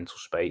that mental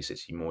space.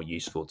 It's more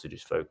useful to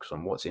just focus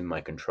on what's in my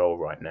control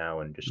right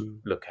now and just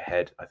look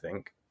ahead, I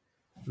think.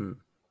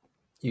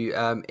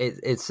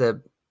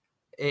 It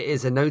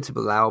is a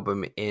notable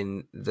album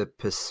in the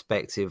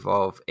perspective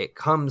of it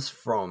comes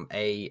from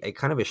a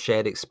kind of a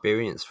shared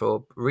experience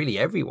for really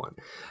everyone.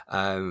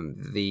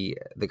 The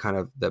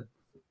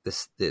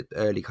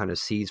early kind of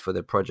seeds for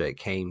the project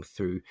came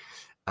through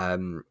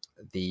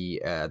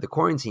the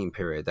quarantine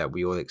period that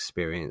we all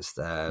experienced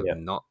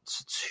not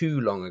too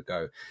long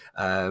ago.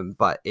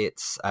 But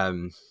it's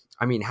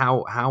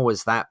how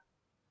was that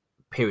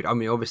period? I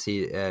mean,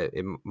 obviously,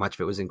 much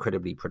of it was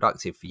incredibly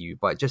productive for you,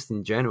 but just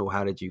in general,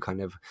 how did you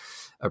kind of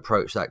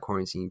approach that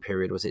quarantine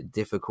period? Was it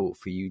difficult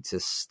for you to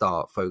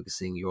start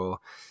focusing your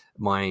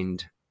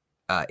mind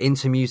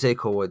into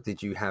music, or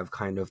did you have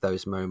kind of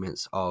those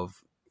moments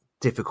of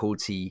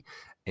difficulty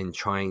in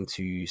trying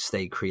to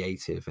stay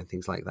creative and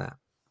things like that?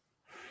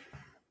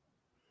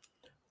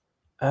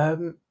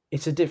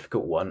 It's a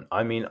difficult one.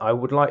 I mean, I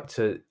would like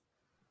to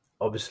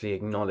obviously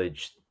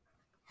acknowledge,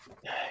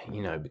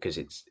 because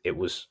it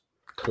was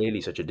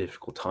clearly such a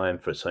difficult time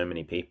for so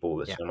many people.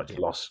 There's so much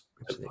loss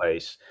took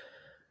place.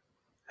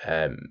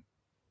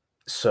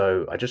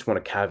 So I just want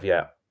to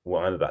caveat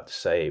what I'm about to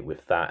say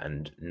with that,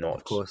 and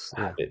not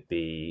have it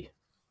be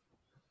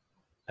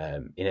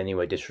in any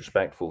way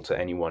disrespectful to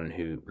anyone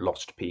who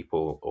lost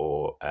people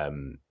or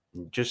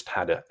just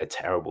had a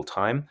terrible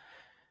time.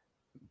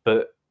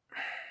 But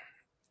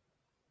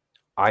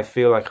I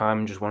feel like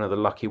I'm just one of the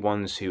lucky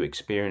ones who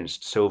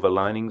experienced silver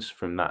linings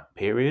from that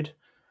period.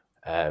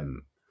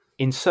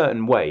 In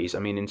certain ways,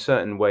 my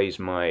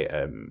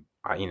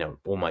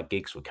all my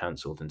gigs were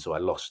cancelled, and so I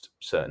lost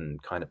certain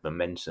kind of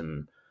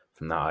momentum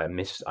from that.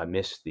 I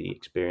missed the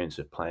experience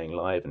of playing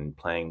live and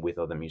playing with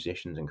other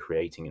musicians and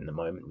creating in the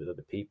moment with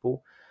other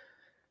people.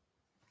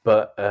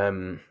 But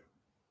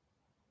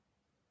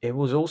it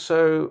was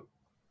also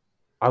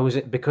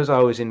because I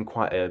was in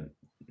quite a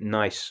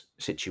nice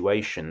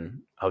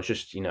situation. I was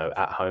just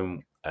at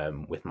home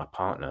with my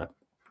partner,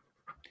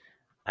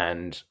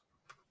 and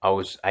I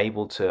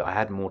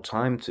had more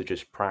time to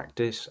just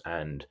practice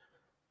and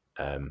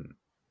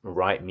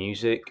write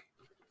music.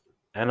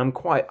 And I'm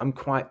quite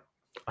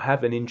I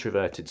have an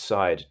introverted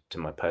side to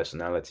my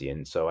personality,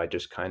 and so I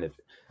just kind of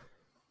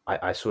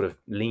I sort of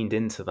leaned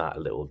into that a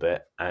little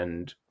bit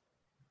and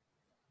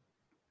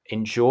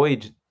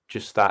enjoyed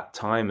just that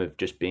time of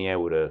just being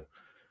able to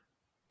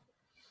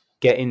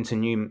get into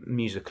new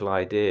musical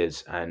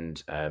ideas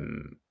and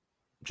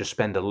just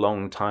spend a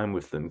long time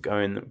with them,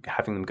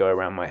 having them go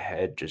around my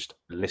head, just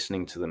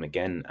listening to them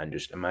again and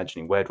just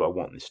imagining, where do I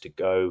want this to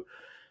go?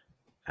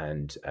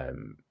 And I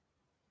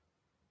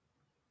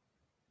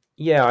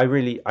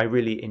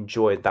really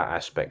enjoyed that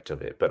aspect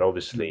of it. But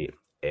obviously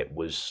I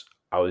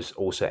was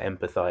also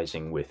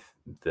empathizing with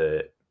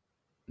the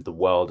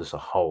world as a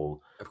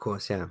whole. Of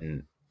course, yeah.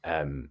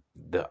 And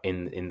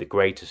in the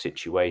greater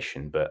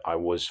situation, but I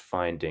was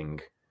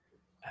finding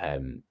a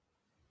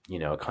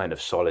kind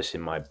of solace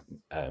in my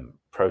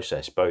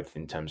process, both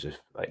in terms of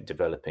like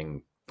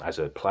developing as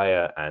a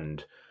player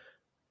and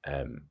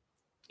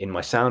in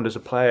my sound as a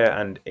player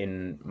and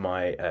in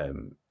my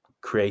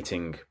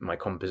creating my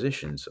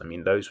compositions. I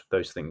mean, those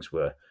things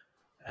were,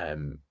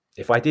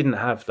 if I didn't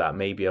have that,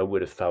 maybe I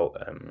would have felt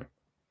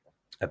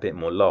a bit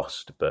more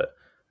lost, but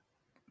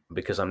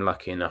because I'm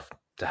lucky enough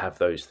to have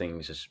those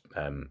things as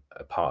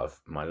a part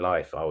of my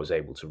life, I was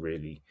able to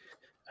really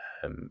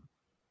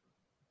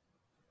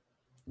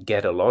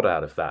get a lot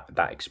out of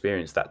that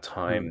experience, that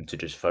time to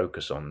just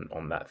focus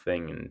on that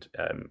thing. And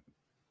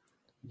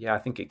I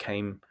think it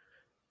came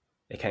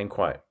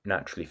quite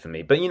naturally for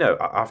me. But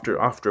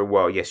after a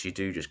while, yes, you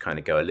do just kind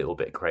of go a little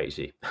bit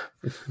crazy.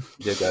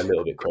 You go a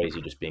little bit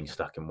crazy just being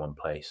stuck in one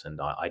place. And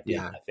I did.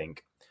 I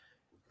think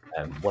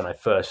when I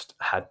first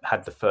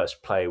had the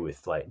first play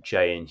with like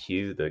Jay and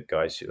Hugh, the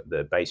guys,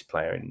 the bass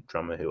player and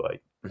drummer who I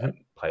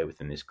play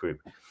with in this group,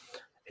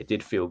 it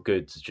did feel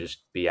good to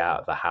just be out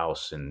of the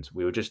house. And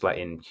we were just like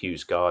in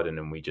Hugh's garden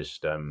and we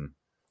just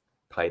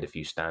played a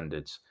few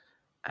standards,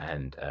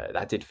 and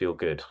that did feel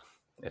good.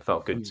 It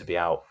felt good to be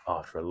out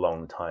after a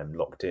long time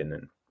locked in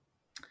and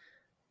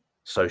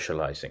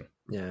socializing.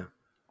 Yeah.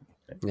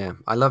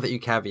 I love that you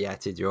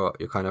caveated your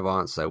kind of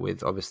answer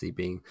with obviously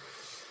being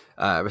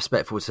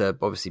respectful to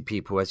obviously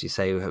people, as you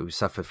say, who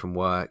suffered from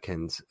work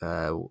and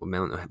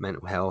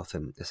mental health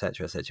and et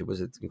cetera, et cetera. It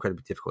was an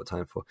incredibly difficult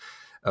time for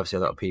obviously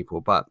a lot of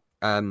people. But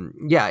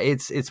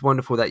it's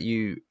wonderful that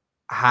you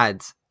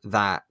had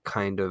that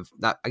kind of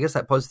that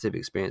positive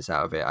experience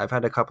out of it. I've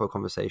had a couple of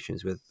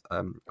conversations with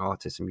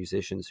artists and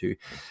musicians who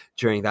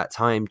during that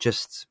time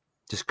just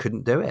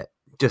couldn't do it,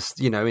 just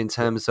in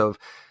terms of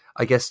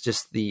I guess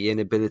just the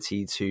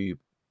inability to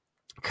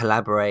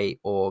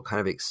collaborate or kind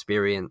of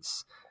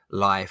experience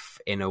life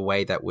in a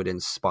way that would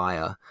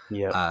inspire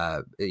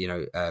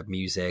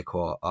music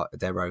or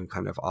their own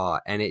kind of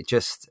art. And they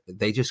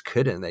just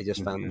couldn't. They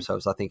just found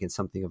themselves, I think, in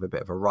something of a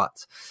bit of a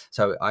rut.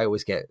 So I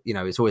always get,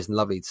 it's always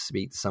lovely to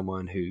speak to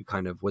someone who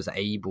kind of was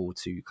able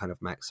to kind of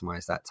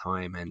maximize that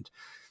time and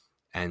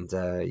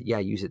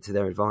use it to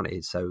their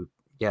advantage. So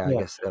I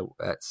guess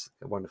that's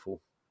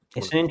wonderful.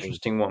 It's an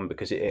interesting one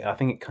because I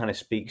think it kind of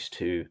speaks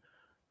to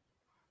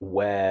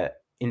where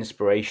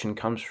inspiration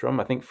comes from.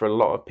 I think for a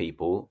lot of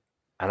people,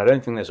 and I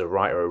don't think there's a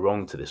right or a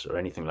wrong to this or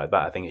anything like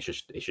that. I think it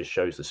just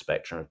shows the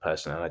spectrum of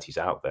personalities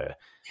out there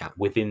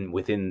within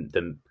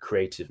the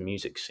creative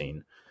music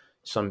scene.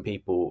 Some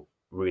people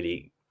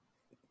really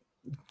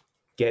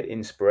get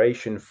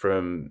inspiration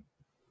from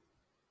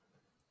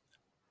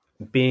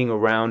being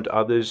around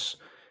others,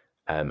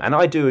 and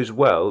I do as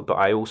well. But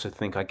I also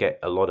think I get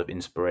a lot of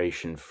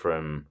inspiration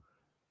from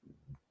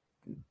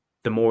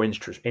the more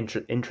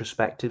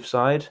introspective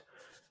side,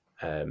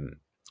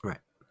 right?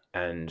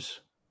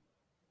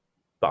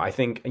 But I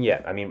think,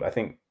 I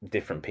think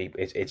different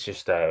people. It's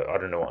just I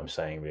don't know what I'm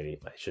saying really.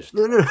 It's just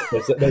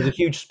there's a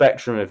huge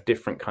spectrum of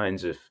different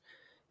kinds of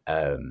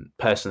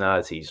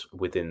personalities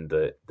within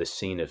the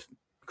scene of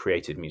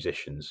creative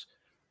musicians.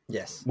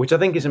 Yes, which I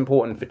think is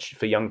important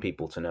for young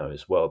people to know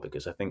as well,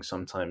 because I think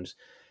sometimes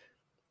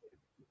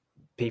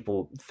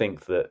people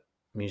think that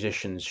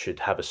musicians should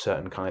have a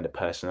certain kind of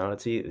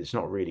personality. It's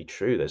not really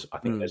true. I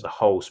think there's a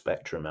whole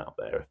spectrum out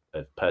there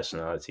of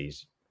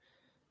personalities.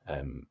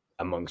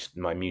 Amongst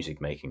my music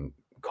making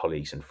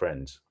colleagues and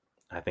friends,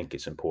 I think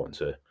it's important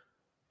to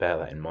bear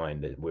that in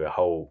mind, that we're a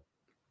whole,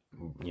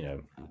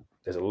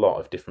 there's a lot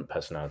of different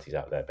personalities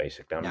out there.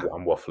 Basically,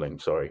 I'm waffling.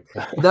 Sorry.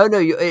 No,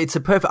 it's a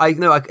perfect. I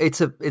know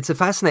it's a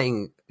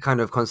fascinating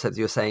kind of concept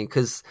you're saying,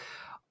 because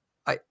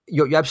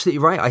you're absolutely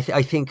right.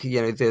 I think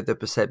the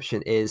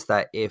perception is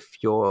that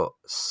if you're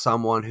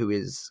someone who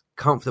is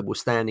comfortable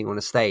standing on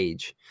a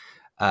stage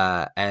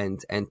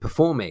and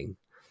performing,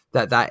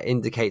 that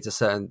indicates a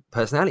certain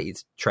personality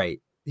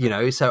trait,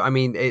 So I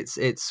mean, it's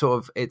an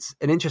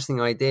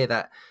interesting idea.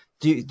 That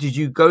did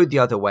you go the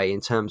other way in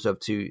terms of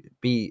to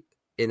be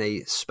in a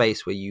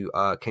space where you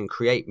can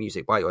create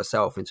music by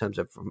yourself in terms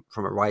of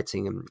from a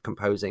writing and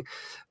composing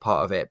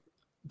part of it?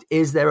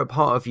 Is there a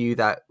part of you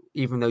that,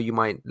 even though you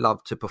might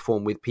love to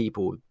perform with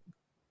people,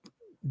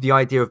 the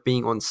idea of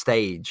being on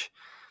stage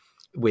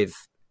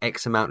with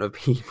X amount of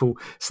people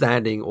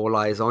standing, all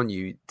eyes on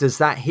you, does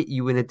that hit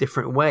you in a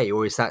different way?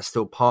 Or is that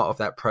still part of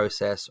that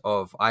process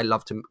of, I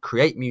love to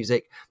create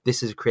music,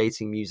 this is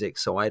creating music,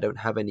 so I don't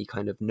have any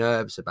kind of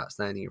nerves about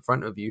standing in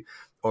front of you?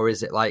 Or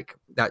is it like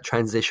that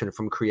transition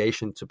from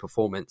creation to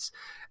performance,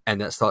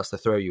 and that starts to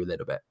throw you a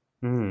little bit?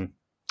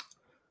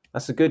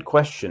 That's a good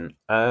question.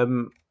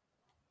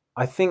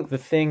 I think the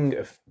thing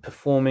of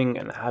performing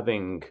and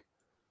having,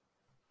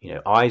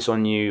 eyes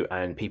on you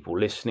and people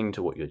listening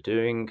to what you're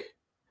doing,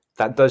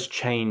 that does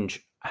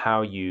change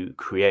how you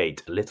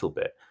create a little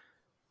bit.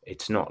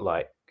 It's not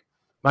like,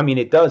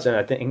 it does, and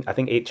I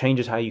think it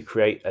changes how you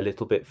create a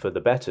little bit for the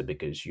better,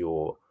 because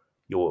you're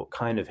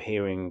kind of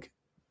hearing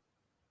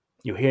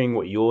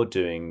what you're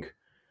doing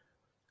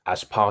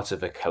as part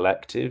of a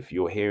collective.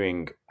 You're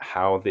hearing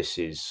how this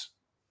is.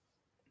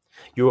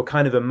 You're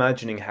kind of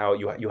imagining how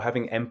you're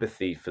having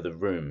empathy for the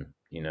room.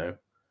 You're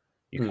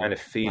kind of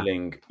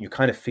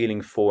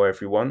feeling for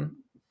everyone.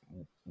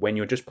 When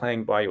you're just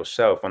playing by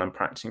yourself, when I'm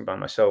practicing by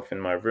myself in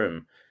my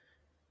room,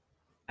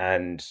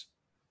 and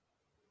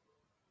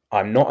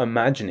I'm not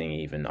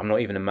even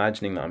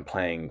imagining that I'm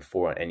playing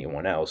for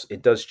anyone else,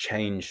 it does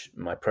change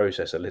my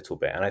process a little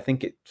bit. And I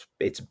think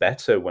it's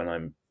better when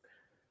I'm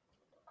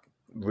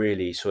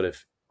really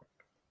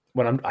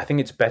I think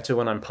it's better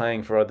when I'm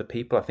playing for other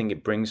people. I think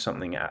it brings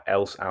something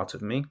else out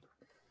of me.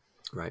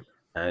 Right.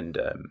 And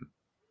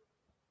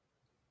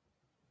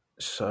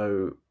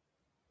so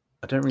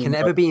I don't really Can it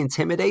ever be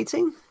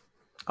intimidating?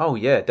 Oh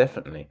yeah,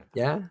 definitely.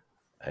 Yeah.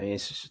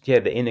 It's just,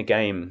 the inner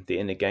game. The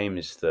inner game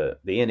is the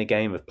inner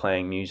game of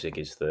playing music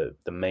is the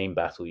main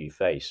battle you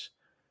face,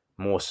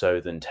 more so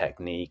than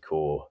technique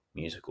or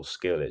musical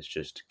skill. It's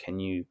just can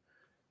you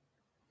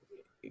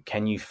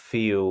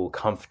feel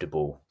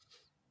comfortable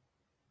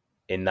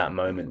in that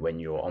moment when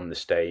you're on the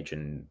stage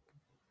and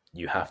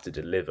you have to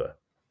deliver.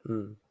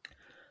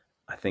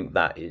 I think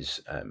that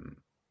is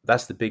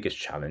that's the biggest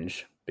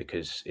challenge,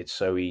 because it's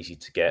so easy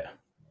to get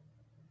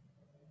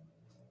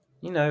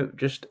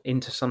just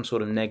into some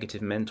sort of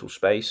negative mental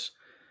space,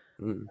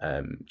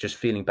 just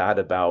feeling bad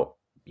about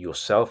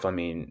yourself. I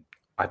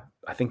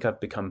think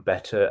I've become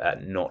better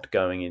at not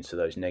going into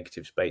those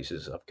negative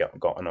spaces as I've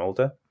gotten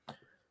older.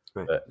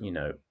 Right. But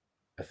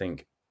I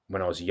think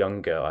when I was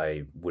younger,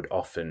 I would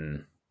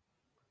often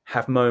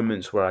have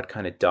moments where I'd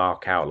kind of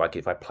dark out. Like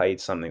if I played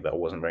something that I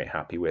wasn't very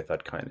happy with,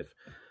 I'd kind of,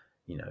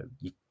 you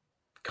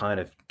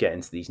kind of get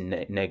into these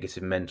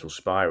negative mental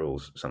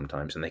spirals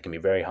sometimes, and they can be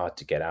very hard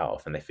to get out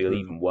of, and they feel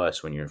even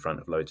worse when you're in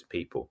front of loads of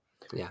people.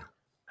 Yeah.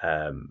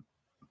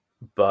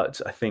 But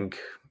I think,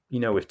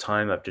 with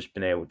time, I've just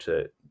been able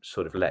to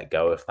sort of let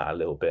go of that a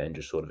little bit and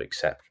just sort of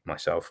accept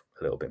myself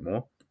a little bit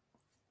more.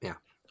 Yeah.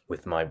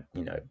 With my,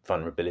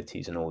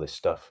 vulnerabilities and all this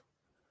stuff.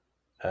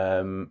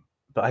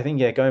 But I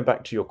think, going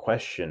back to your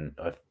question,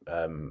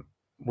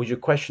 was your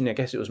question, I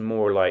guess it was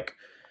more like,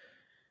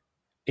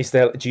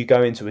 do you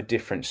go into a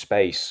different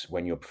space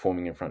when you're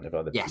performing in front of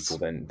other people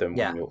than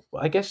when you're,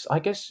 I guess,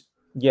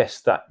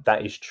 yes,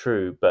 that is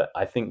true. But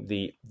I think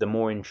the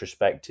more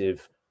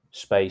introspective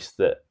space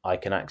that I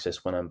can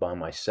access when I'm by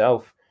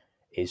myself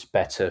is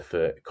better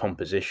for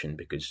composition,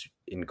 because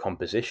in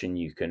composition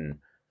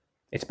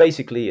it's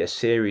basically a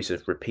series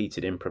of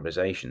repeated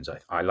improvisations.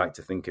 I like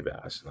to think of it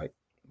as like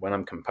when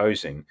I'm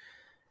composing,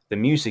 the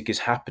music is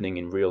happening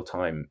in real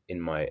time in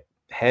my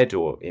head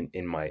or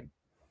in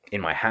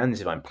my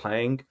hands if I'm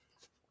playing,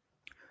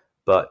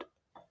 but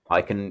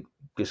I can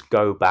just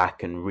go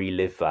back and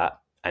relive that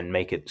and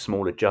make it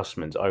small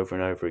adjustments over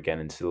and over again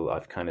until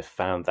I've kind of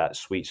found that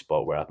sweet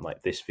spot where I'm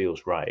like, this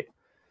feels right.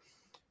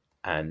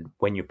 And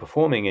when you're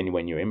performing and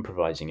when you're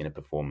improvising in a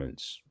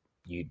performance,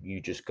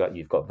 you've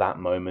got that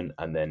moment,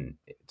 and then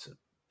it's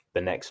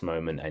the next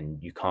moment,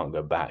 and you can't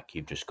go back.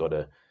 You've just got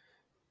to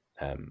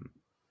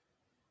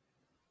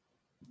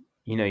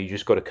you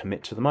just got to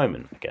commit to the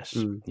moment, I guess.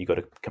 You got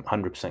to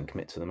 100%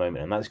 commit to the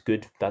moment. And that's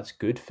good. That's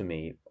good for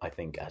me, I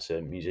think, as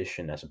a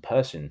musician, as a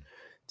person,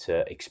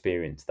 to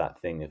experience that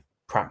thing of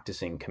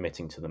practicing,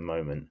 committing to the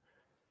moment.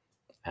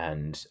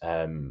 And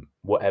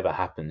whatever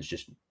happens,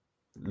 just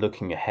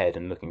looking ahead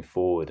and looking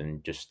forward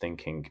and just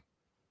thinking,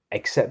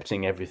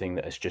 accepting everything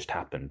that has just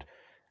happened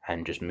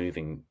and just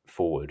moving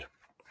forward.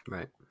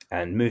 Right.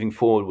 And moving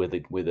forward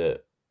with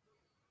a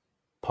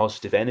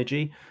positive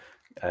energy.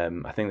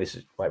 I think this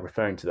is like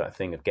referring to that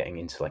thing of getting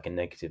into like a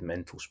negative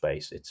mental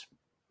space.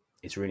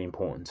 It's really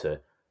important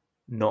to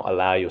not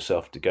allow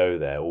yourself to go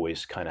there.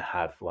 Always kind of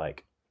have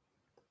like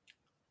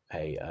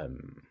a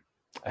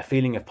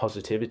feeling of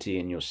positivity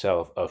in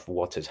yourself of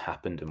what has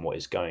happened and what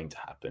is going to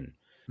happen.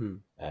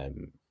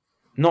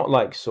 Not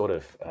like sort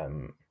of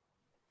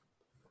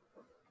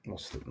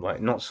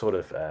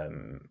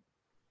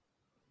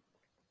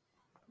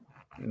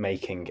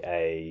making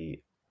a,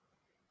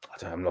 I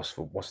don't know, I'm lost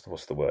for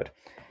what's the word.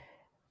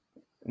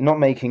 Not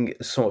making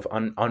sort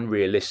of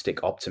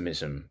unrealistic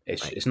optimism.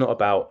 It's not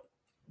about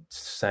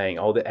saying,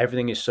 oh, that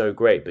everything is so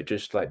great, but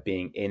just like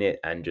being in it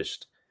and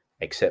just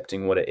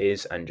accepting what it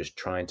is and just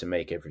trying to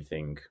make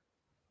everything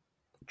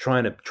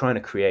trying to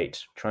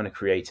create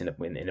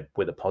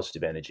with a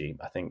positive energy.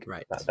 I think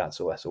Right. that's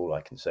all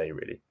I can say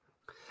really.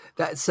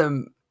 That's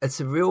it's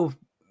a real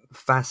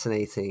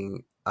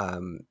fascinating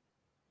kind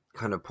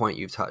of point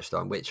you've touched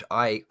on, which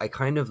I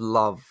kind of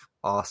love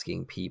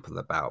asking people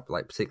about,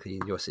 like particularly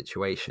in your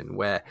situation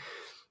where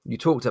you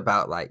talked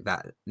about like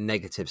that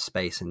negative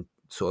space and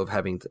sort of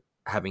having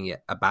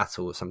it a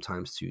battle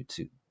sometimes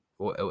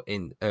or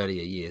in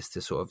earlier years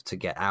to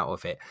get out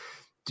of it.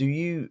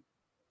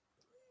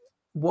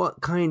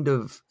 What kind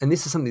of, and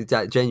this is something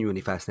that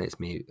genuinely fascinates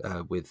me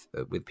with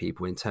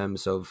people in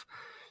terms of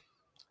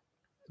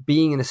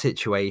being in a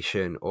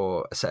situation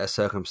or a set of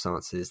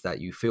circumstances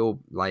that you feel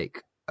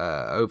like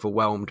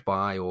overwhelmed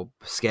by or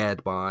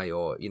scared by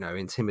or,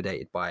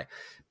 intimidated by.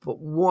 But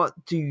what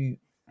do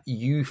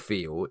you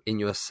feel in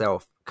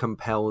yourself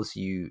compels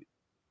you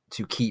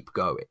to keep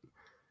going?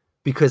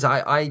 Because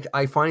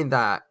I find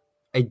that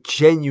a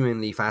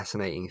genuinely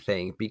fascinating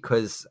thing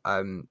because,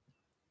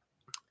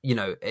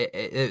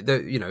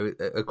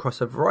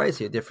 across a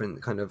variety of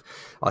different kind of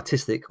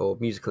artistic or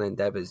musical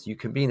endeavors, you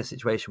can be in a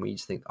situation where you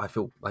just think, I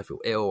feel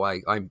ill,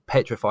 I'm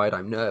petrified,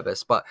 I'm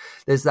nervous, but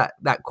there's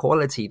that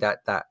quality,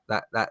 that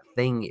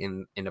thing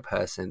in a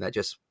person that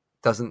just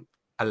doesn't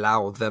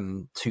allow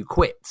them to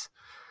quit.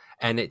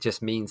 And it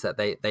just means that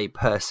they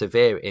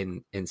persevere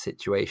in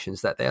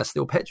situations that they are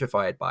still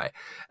petrified by.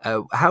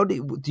 How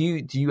do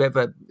you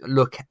ever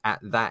look at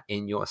that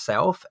in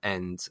yourself,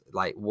 and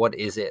like what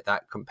is it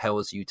that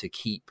compels you to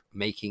keep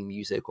making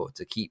music or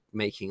to keep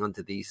making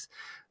under these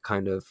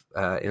kind of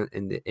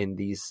in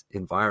these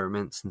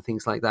environments and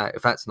things like that?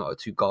 If that's not a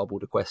too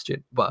garbled a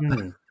question, but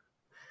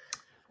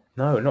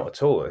No, not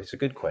at all. It's a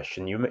good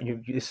question.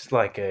 You this is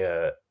like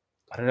a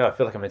I don't know. I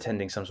feel like I'm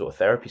attending some sort of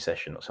therapy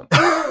session or something.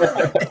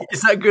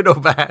 Is that good or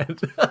bad?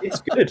 It's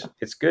good.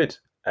 It's good.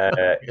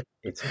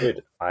 It's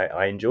good.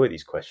 I enjoy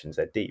these questions.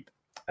 They're deep.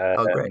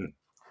 Great.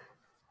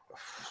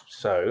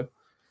 So,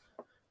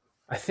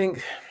 I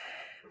think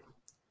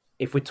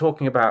if we're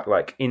talking about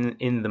like in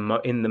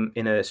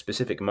a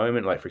specific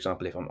moment, like for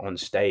example, if I'm on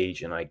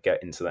stage and I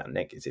get into that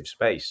negative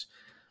space,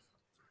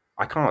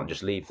 I can't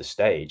just leave the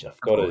stage.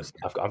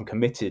 I'm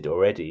committed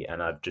already,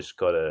 and I've just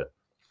got to.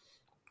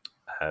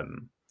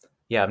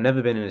 I've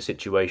never been in a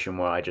situation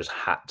where I just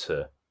had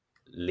to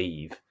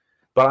leave,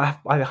 but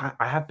I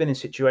have been in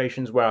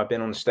situations where I've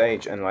been on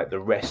stage and like the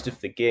rest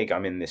of the gig,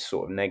 I'm in this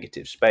sort of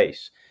negative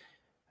space,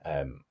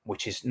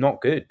 which is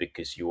not good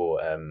because you're.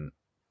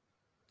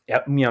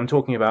 I'm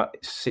talking about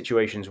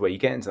situations where you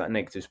get into that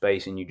negative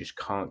space and you just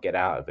can't get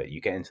out of it. You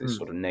get into this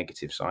sort of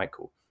negative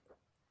cycle,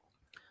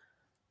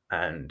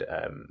 and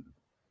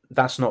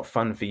that's not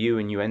fun for you,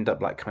 and you end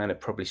up like kind of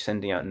probably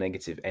sending out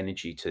negative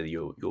energy to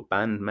your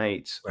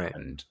bandmates. Right.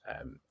 And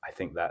I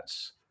think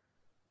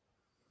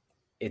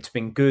it's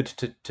been good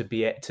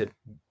to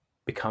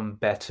become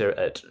better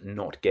at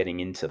not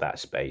getting into that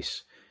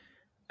space.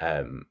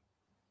 In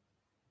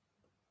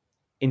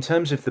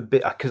terms of the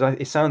bit, because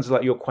it sounds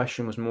like your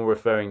question was more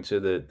referring to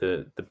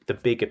the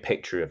bigger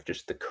picture of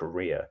just the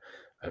career.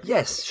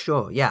 Yes,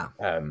 sure, yeah.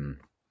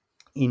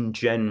 In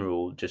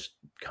general, just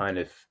kind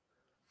of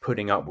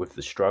putting up with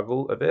the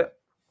struggle of it.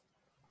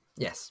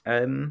 Yes. I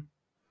don't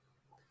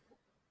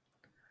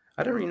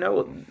really know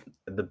what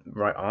the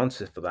right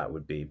answer for that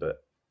would be,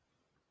 but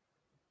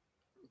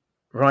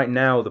right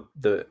now,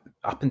 the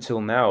up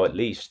until now at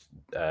least,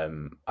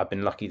 I've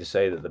been lucky to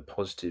say that the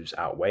positives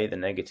outweigh the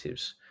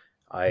negatives.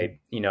 I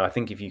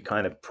think if you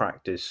kind of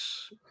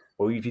practice,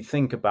 or if you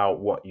think about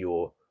what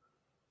you're,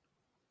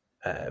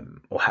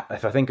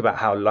 if I think about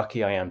how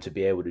lucky I am to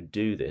be able to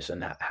do this,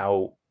 and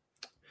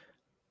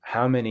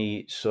how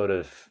many sort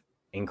of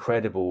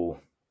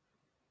incredible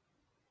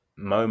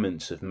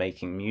moments of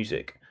making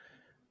music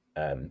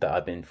that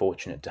I've been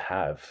fortunate to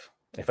have.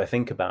 If I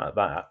think about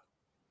that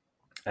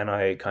and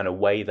I kind of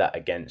weigh that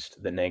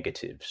against the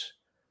negatives,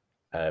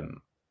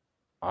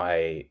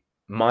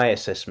 my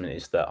assessment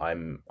is that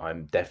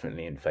I'm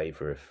definitely in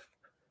favor of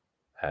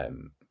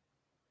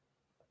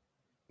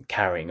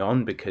carrying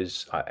on,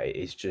 because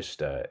it's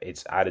just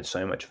it's added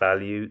so much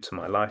value to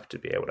my life to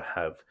be able to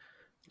have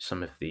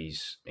some of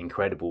these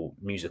incredible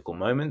musical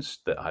moments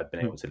that I've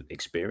been able to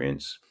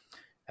experience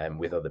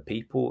with other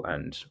people,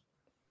 and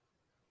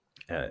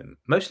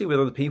mostly with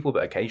other people,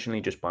 but occasionally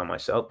just by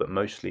myself, but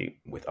mostly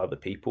with other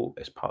people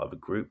as part of a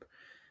group,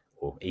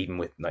 or even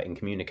with like in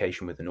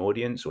communication with an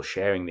audience or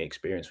sharing the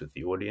experience with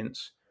the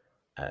audience.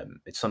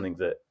 It's something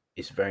that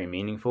is very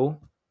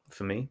meaningful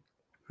for me.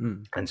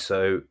 And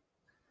so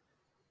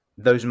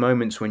those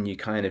moments when you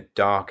kind of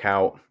dark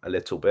out a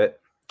little bit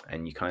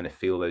and you kind of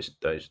feel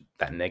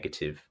that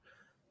negative,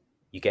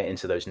 you get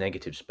into those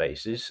negative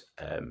spaces.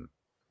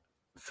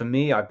 For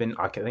me,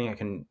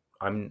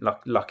 I'm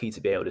lucky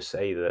to be able to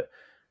say that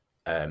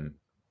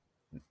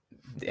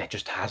it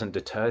just hasn't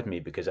deterred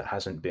me, because it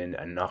hasn't been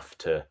enough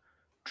to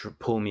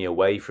pull me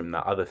away from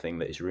that other thing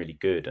that is really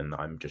good, and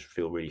I'm just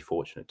feel really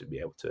fortunate to be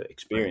able to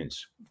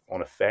experience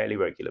on a fairly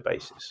regular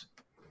basis.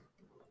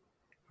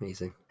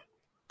 Amazing.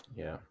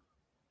 Yeah.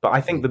 But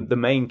I think the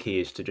main key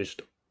is to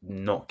just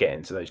not get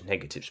into those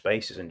negative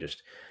spaces and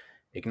just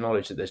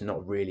acknowledge that there's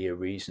not really a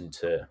reason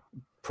to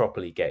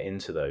properly get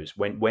into those.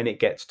 When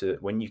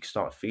you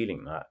start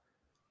feeling that,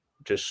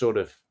 just sort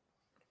of,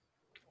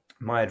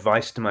 my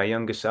advice to my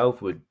younger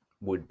self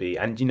would be,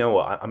 and you know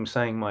what, I'm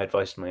saying my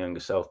advice to my younger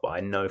self, but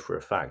I know for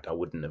a fact I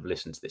wouldn't have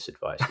listened to this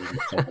advice even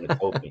if someone had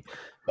told me.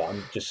 But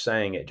I'm just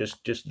saying it.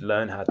 Just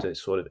learn how to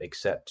sort of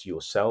accept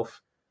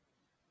yourself,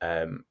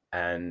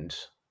 and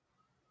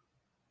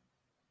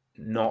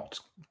not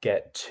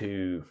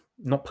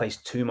place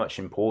too much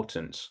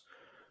importance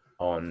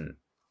on,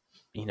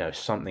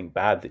 something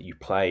bad that you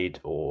played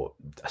or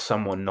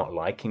someone not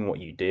liking what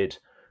you did,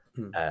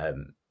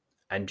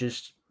 and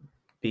just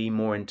be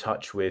more in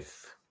touch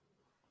with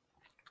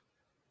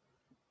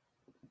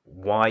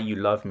why you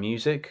love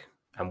music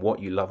and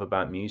what you love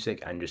about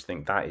music, and just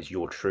think that is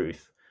your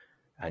truth,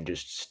 and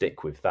just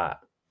stick with that.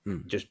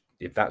 Just,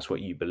 if that's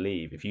what you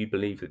believe, if you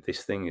believe that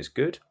this thing is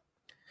good,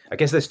 I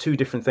guess there's two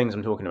different things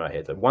I'm talking about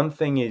here. The one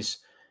thing is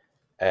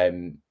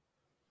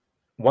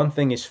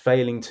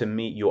failing to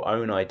meet your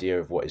own idea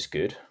of what is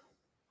good.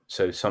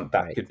 So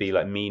that could be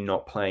like me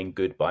not playing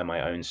good by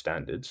my own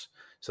standards.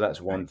 So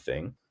that's one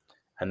thing.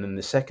 And then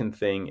the second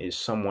thing is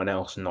someone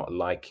else not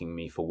liking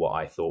me for what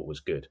I thought was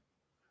good.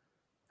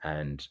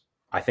 And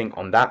I think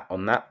on that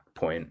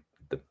point,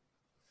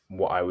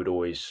 what I would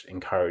always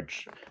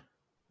encourage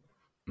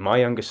my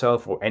younger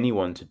self or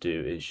anyone to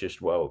do is just,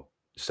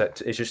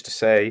 to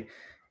say,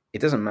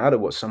 it doesn't matter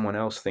what someone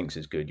else thinks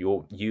is good.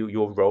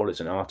 Your role as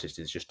an artist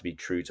is just to be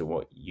true to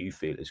what you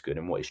feel is good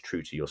and what is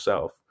true to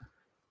yourself.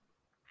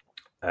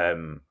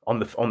 On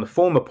the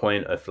former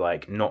point of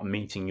like not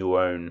meeting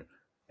your own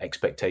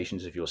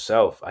expectations of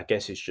yourself, I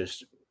guess it's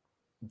just,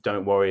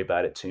 don't worry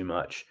about it too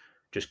much.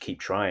 Just keep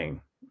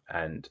trying,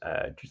 and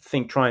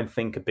try and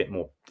think a bit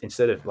more,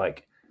 instead of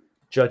like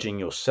judging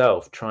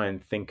yourself. Try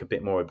and think a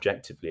bit more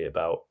objectively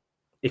about,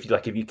 if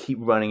you keep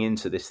running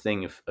into this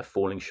thing of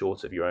falling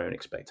short of your own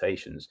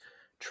expectations,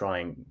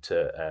 trying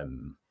to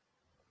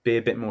be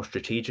a bit more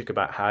strategic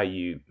about how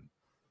you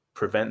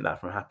prevent that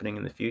from happening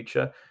in the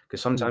future.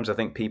 Because sometimes I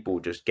think people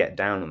just get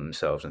down on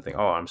themselves and think,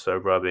 oh, I'm so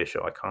rubbish,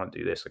 or I can't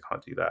do this, I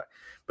can't do that.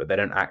 But they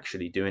don't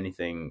actually do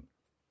anything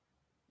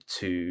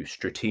to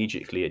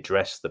strategically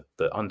address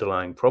the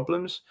underlying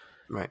problems.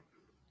 Right.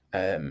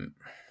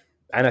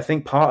 And I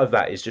think part of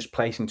that is just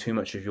placing too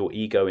much of your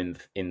ego in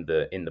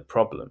the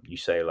problem. You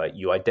say, like,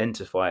 you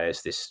identify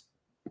as this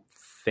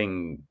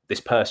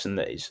person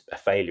that is a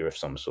failure of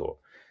some sort,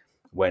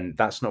 when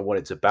that's not what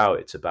it's about.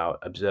 It's about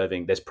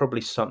observing there's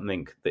probably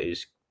something that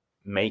is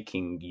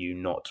making you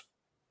not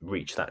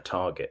reach that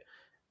target,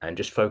 and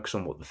just focus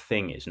on what the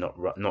thing is,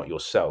 not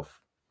yourself.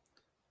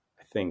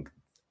 I think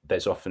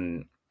there's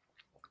often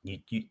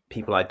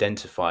people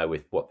identify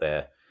with what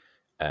their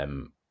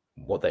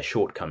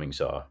shortcomings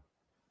are,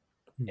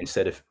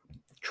 instead of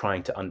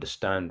trying to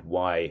understand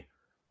why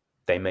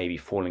they may be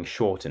falling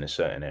short in a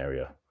certain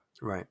area.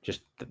 Right.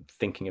 Just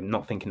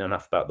not thinking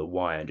enough about the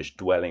why, and just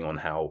dwelling on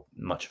how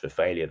much of a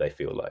failure they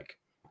feel like.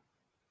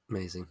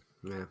 Amazing.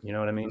 Yeah. You know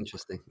what I mean?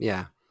 Interesting.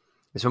 Yeah.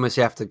 It's almost,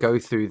 you have to go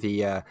through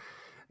the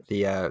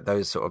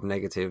those sort of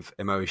negative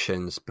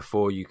emotions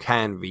before you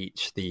can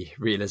reach the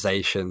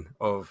realization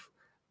of,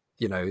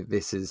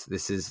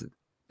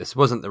 this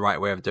wasn't the right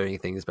way of doing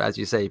things. But as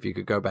you say, if you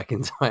could go back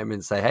in time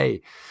and say,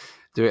 hey,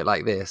 do it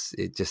like this,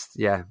 it just,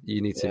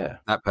 you need to,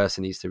 that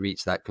person needs to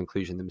reach that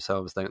conclusion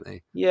themselves, don't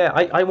they? Yeah.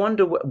 I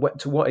wonder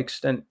to what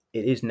extent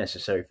it is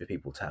necessary for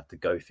people to have to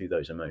go through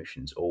those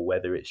emotions, or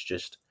whether it's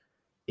just,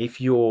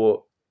 if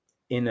you're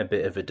in a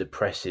bit of a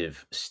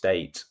depressive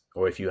state,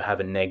 or if you have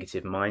a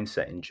negative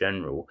mindset in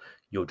general,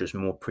 you're just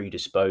more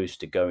predisposed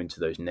to go into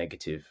those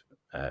negative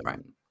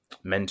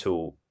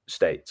mental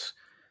states.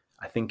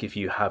 I think if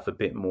you have a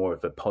bit more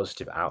of a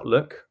positive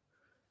outlook,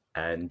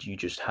 and you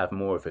just have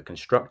more of a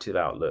constructive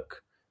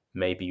outlook,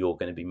 maybe you're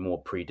going to be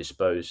more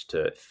predisposed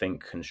to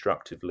think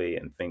constructively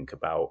and think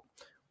about,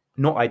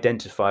 not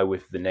identify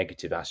with the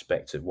negative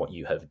aspects of what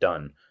you have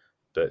done,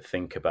 but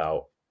think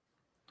about,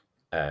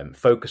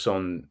 focus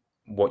on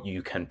what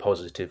you can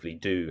positively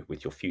do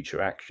with your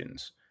future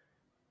actions.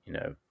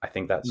 I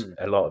think that's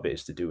a lot of it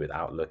is to do with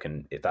outlook,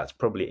 and that's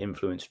probably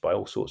influenced by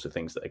all sorts of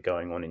things that are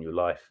going on in your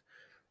life.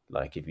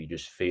 Like, if you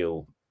just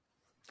feel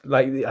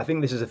like, I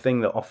think this is a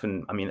thing that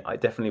often, I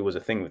definitely was a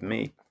thing with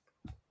me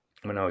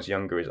when I was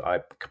younger, is I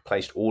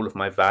placed all of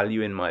my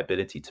value in my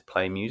ability to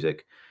play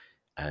music.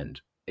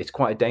 And it's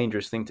quite a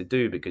dangerous thing to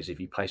do, because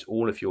if you place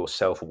all of your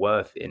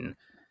self-worth in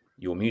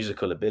your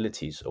musical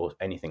abilities or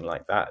anything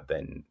like that,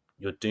 then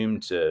you're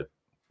doomed to,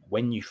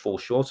 when you fall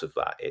short of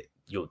that,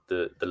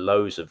 the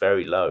lows are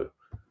very low,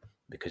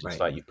 because it's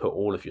like you put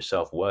all of your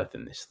self-worth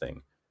in this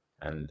thing.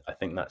 And I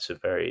think that's a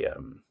very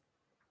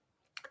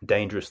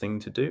dangerous thing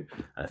to do.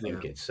 I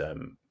think it's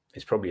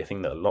probably a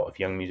thing that a lot of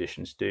young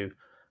musicians do,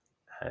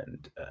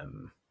 and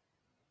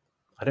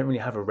I don't really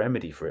have a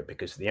remedy for it,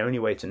 because the only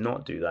way to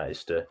not do that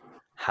is to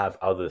have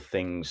other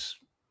things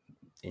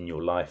in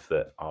your life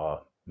that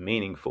are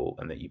meaningful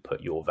and that you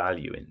put your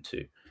value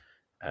into.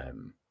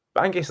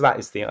 But I guess that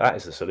is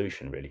the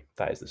solution, really.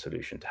 That is the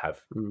solution, to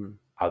have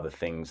other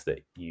things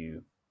that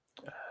you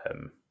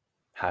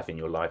have in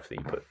your life that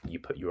you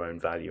put your own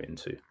value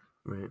into.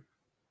 Right.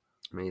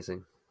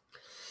 Amazing.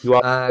 You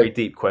ask very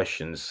deep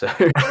questions. So.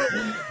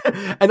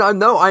 And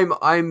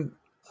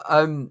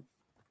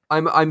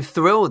I'm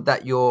thrilled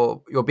that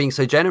you're being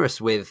so generous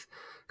with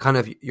kind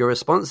of your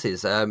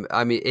responses.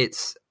 I mean,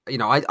 it's,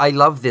 I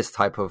love this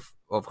type of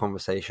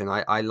conversation.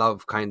 I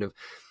love kind of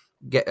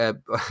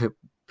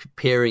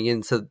peering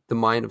into the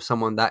mind of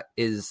someone that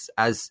is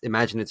as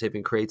imaginative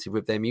and creative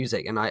with their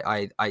music. And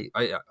I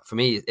for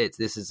me,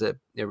 this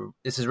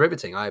is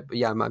riveting.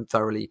 I'm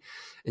thoroughly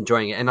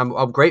enjoying it, and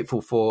I'm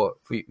grateful for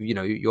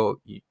you're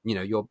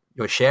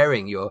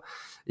sharing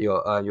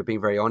you're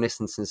being very honest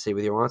and sincere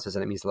with your answers,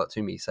 and it means a lot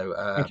to me. So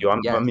thank you.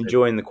 I'm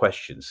enjoying the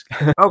questions.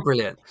 Oh,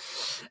 brilliant.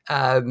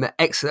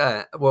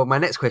 Excellent. Well, my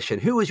next question: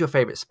 who was your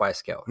favorite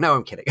Spice Girl? No,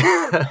 I'm kidding.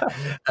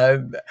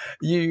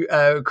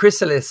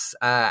 Chrysalis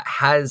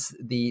has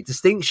the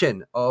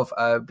distinction of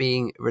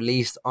being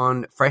released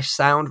on Fresh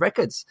Sound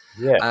Records,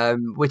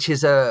 which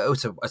is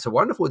it's a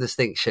wonderful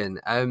distinction.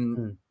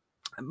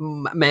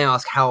 May I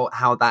ask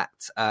how that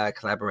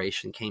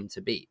collaboration came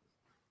to be?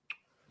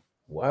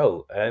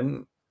 Well,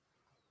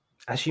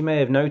 as you may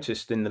have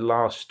noticed, in the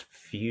last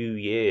few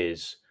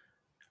years,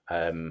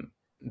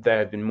 there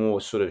have been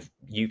more sort of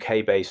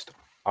UK-based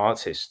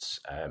artists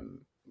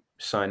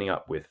signing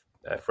up with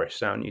Fresh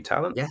Sound New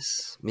Talent.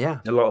 Yes, yeah.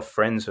 A lot of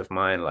friends of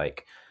mine,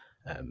 like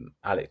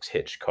Alex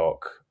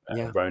Hitchcock,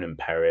 Ronan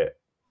Perrett,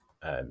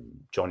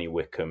 Johnny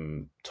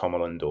Wickham, Tom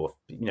Allendorf,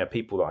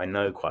 people that I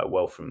know quite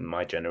well from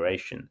my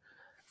generation.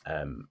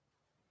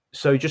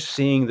 So just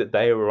seeing that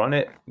they were on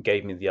it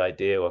gave me the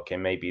idea, okay,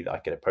 maybe I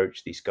could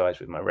approach these guys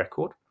with my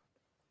record.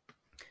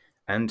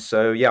 And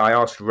so, I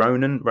asked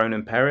Ronan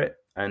Perrett,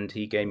 and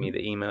he gave me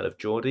the email of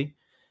Geordie,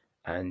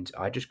 and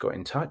I just got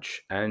in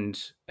touch,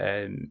 and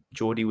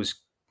Geordie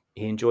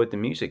he enjoyed the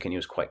music, and he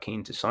was quite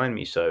keen to sign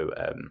me. So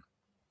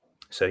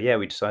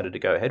we decided to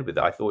go ahead with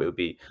it. I thought it would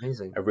be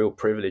amazing, a real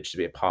privilege to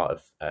be a part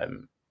of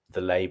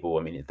the label.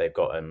 I mean, they've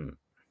got an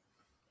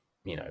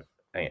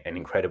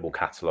incredible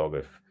catalogue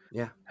of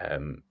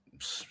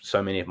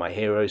so many of my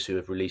heroes who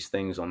have released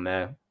things on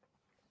there.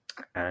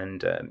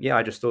 And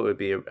I just thought it would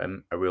be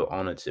a real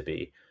honor to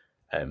be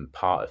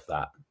part of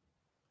that.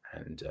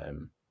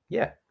 And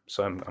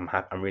so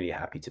I'm really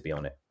happy to be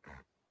on it.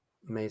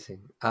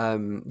 Amazing.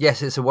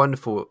 Yes, it's a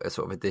wonderful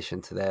sort of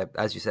addition to their,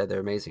 as you said, their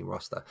amazing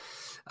roster.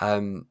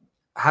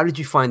 How did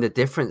you find the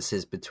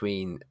differences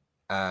between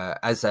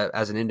as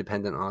an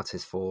independent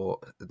artist for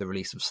the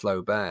release of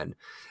Slow Burn,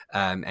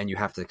 and you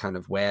have to kind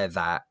of wear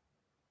that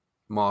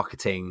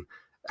marketing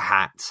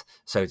hat,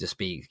 so to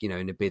speak,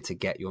 in a bid to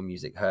get your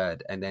music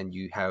heard, and then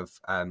you have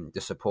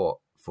the support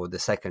for the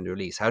second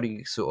release? How do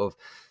you sort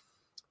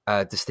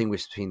of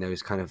distinguish between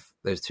those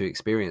two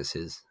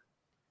experiences?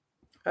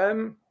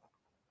 I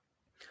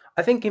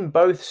think in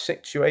both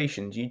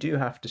situations you do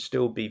have to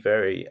still be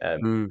very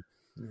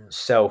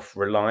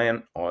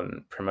self-reliant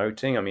on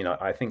promoting. I mean,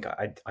 I think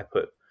I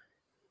put,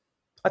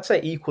 I'd say,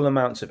 equal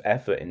amounts of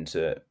effort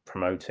into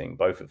promoting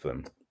both of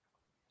them.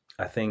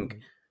 I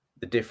think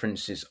the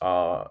differences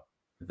are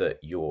that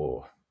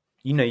you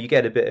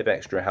get a bit of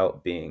extra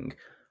help being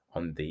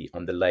on the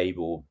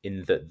label,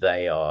 in that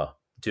they are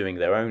doing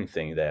their own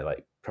thing. They're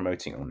like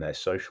promoting on their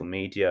social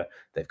media.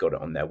 They've got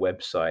it on their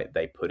website.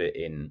 They put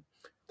the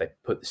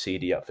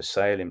CD up for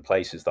sale in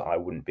places that I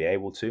wouldn't be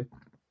able to.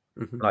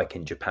 Like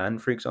in Japan,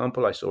 for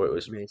example, I saw it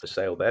was for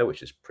sale there,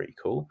 which is pretty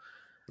cool.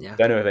 Yeah.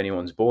 Don't know if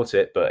anyone's bought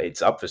it, but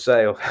it's up for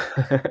sale.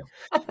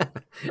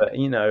 But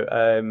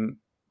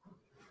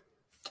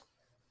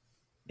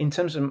in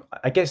terms of,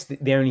 I guess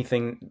the only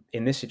thing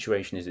in this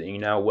situation is that you're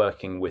now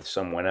working with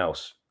someone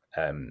else.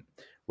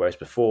 Whereas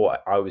before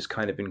I was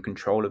kind of in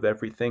control of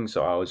everything.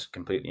 So I was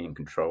completely in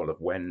control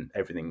of when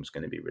everything was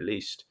going to be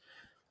released.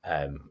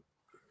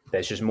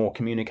 There's just more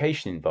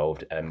communication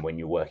involved when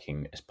you're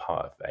working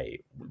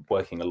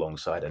working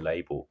alongside a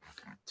label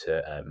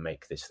to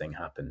make this thing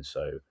happen.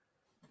 So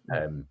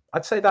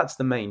I'd say that's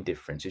the main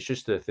difference. It's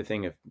just the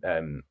thing of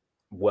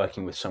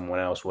working with someone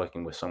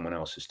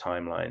else's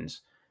timelines,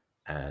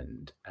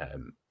 and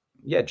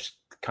just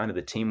kind of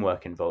the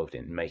teamwork involved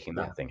in making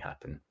that thing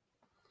happen.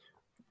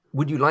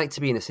 Would you like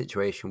to be in a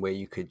situation where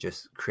you could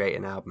just create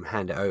an album,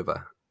 hand it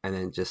over, and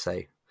then just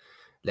say,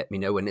 let me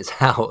know when it's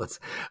out,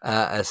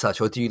 as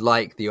such? Or do you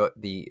like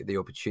the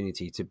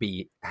opportunity to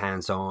be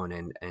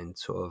hands-on and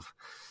sort of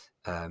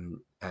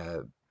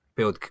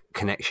build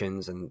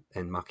connections and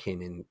muck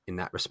in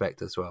that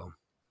respect as well?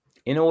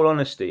 In all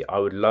honesty, I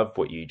would love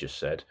what you just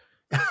said.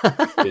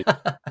 I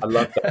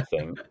love that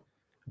thing,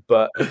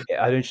 but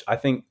I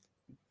think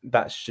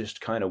that's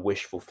just kind of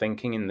wishful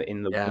thinking in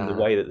the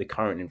way that the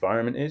current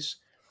environment is.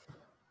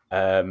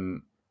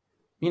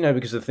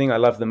 Because the thing I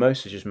love the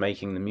most is just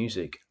making the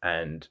music,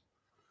 and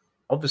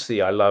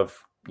obviously I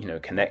love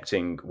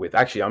connecting with.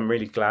 Actually, I'm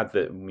really glad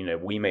that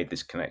we made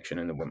this connection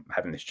and that we're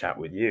having this chat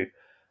with you.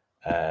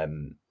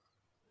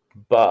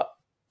 But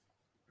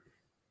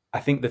I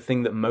think the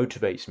thing that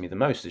motivates me the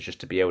most is just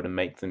to be able to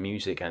make the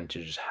music and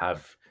to just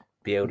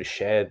be able to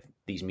share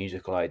these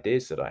musical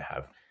ideas that I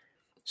have.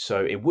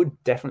 So it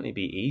would definitely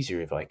be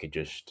easier if I could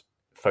just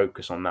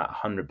focus on that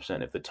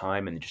 100% of the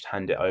time and just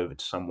hand it over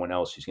to someone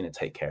else who's going to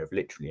take care of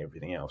literally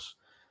everything else.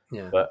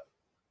 Yeah. But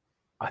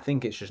I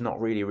think it's just not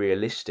really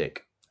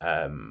realistic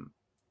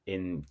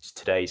in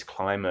today's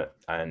climate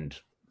and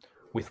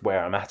with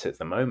where I'm at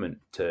the moment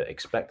to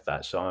expect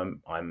that. So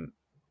I'm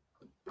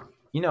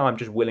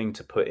just willing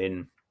to put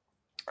in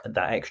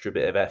that extra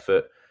bit of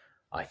effort,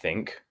 I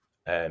think,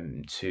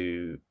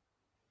 to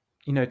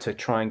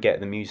try and get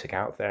the music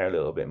out there a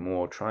little bit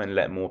more, try and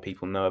let more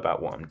people know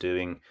about what I'm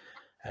doing,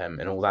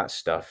 and all that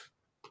stuff.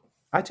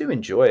 I do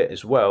enjoy it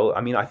as well.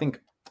 I mean, I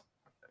think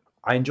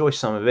I enjoy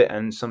some of it,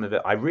 and some of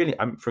it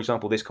for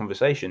example, this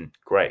conversation,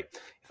 great.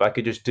 If I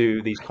could just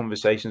do these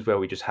conversations where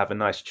we just have a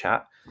nice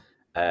chat,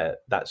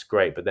 that's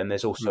great. But then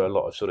there's also a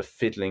lot of sort of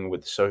fiddling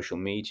with social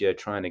media,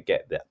 trying to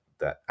get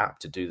that app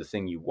to do the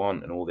thing you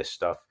want and all this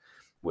stuff,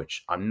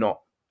 which I'm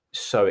not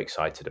so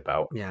excited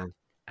about. Yeah.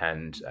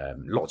 And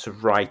lots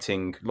of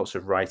writing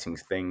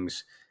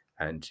things,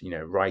 and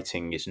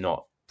writing is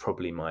not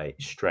probably my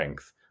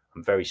strength.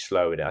 I'm very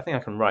slow at it. I think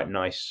I can write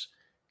nice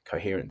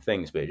coherent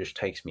things, but it just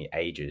takes me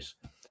ages.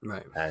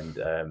 Right. And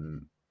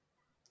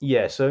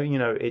so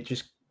it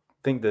just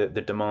think the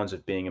demands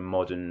of being a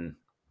modern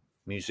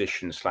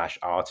musician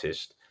 /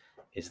 artist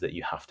is that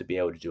you have to be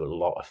able to do a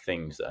lot of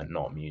things that are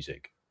not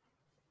music.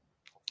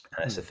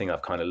 And that's the thing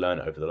I've kind of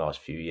learned over the last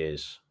few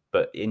years.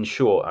 But in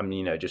short, I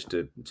mean, just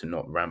to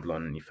not ramble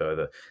on any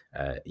further,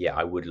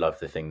 I would love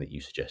the thing that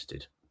you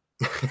suggested.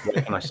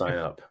 Where can I sign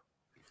up?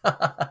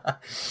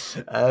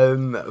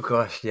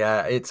 Gosh,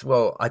 yeah,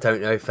 I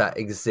don't know if that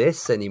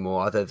exists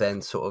anymore, other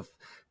than sort of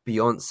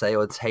Beyonce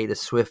or Taylor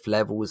Swift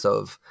levels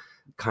of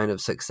kind of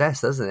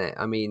success, doesn't it?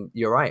 I mean,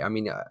 you're right. I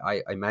mean,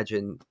 I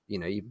imagine,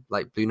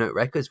 like Blue Note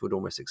Records would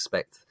almost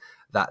expect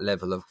that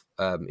level of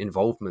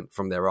involvement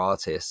from their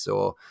artists,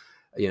 or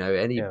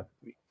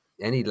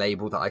any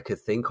label that I could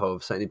think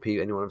of.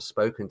 Certainly, anyone I've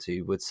spoken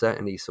to would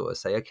certainly sort of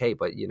say, okay,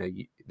 but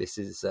this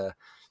is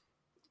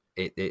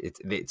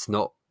it's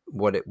not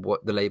what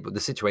the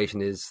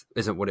situation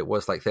isn't what it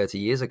was like 30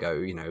 years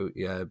ago.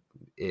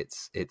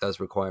 It does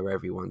require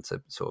everyone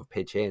to sort of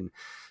pitch in.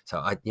 So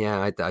I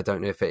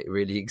don't know if it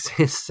really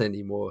exists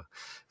anymore.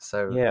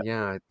 So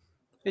I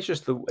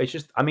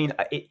mean,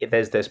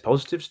 there's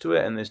positives to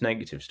it and there's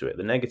negatives to it.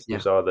 The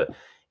negatives are that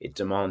it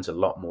demands a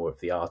lot more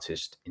of the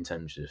artist in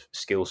terms of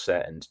skill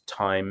set and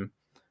time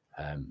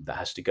that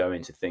has to go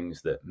into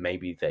things that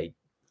maybe they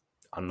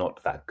are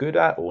not that good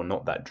at or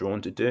not that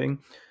drawn to doing.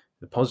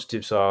 The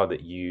positives are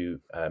that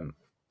you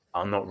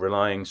are not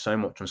relying so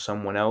much on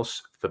someone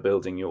else for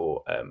building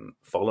your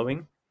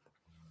following.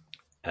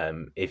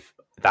 If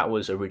that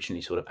was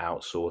originally sort of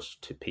outsourced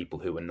to people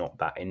who were not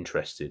that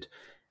interested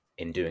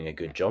in doing a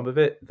good job of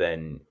it,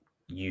 then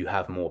you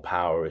have more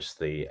power as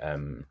the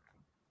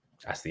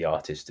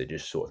artist to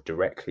just sort of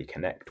directly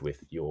connect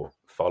with your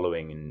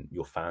following and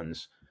your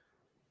fans.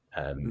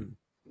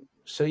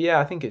 So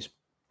I think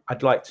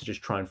I'd like to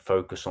just try and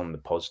focus on the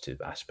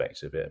positive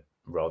aspects of it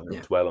rather than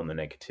dwell on the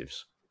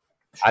negatives.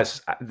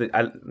 As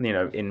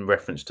in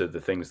reference to the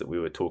things that we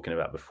were talking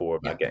about before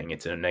about getting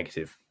into a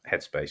negative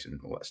headspace and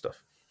all that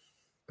stuff.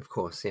 Of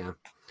course, yeah.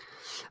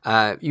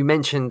 You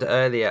mentioned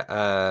earlier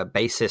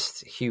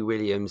bassist Hugh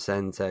Williams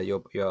and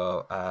your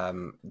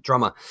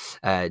drummer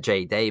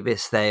Jay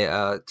Davis. They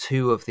are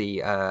two of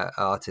the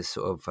artists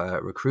sort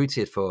of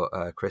recruited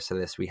for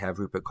Chrysalis. We have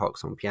Rupert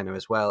Cox on piano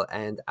as well,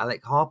 and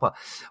Alec Harper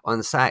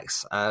on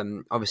sax.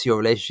 Obviously, your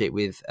relationship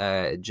with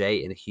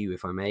Jay and Hugh,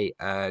 if I may,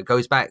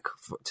 goes back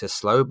to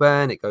Slow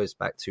Burn. It goes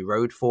back to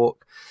Road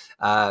Fork.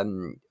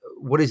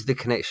 What is the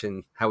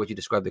connection? How would you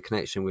describe the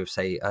connection with,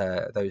 say,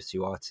 those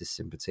two artists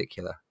in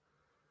particular?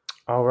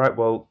 All right.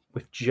 Well,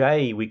 with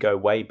Jay, we go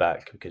way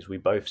back because we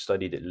both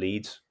studied at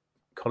Leeds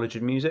College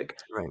of Music.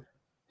 Right.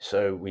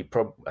 So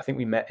I think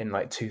we met in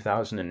like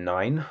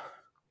 2009.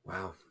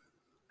 Wow.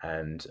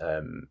 And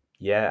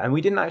and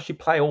we didn't actually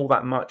play all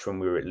that much when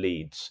we were at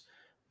Leeds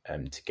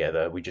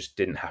together. We just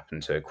didn't happen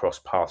to cross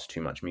paths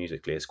too much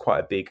musically. It's quite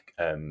a big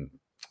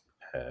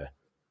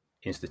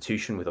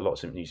institution with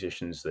lots of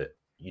musicians that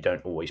you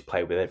don't always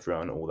play with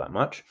everyone all that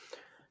much.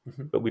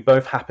 Mm-hmm. But we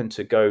both happened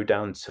to go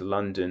down to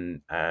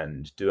London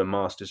and do a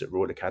master's at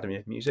Royal Academy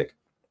of Music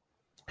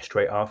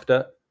straight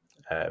after,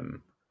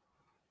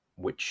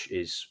 which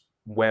is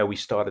where we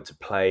started to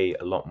play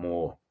a lot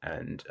more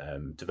and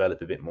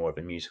develop a bit more of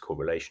a musical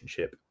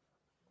relationship.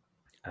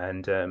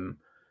 And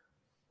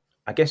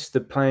I guess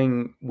the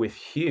playing with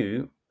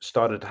Hugh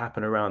started to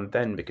happen around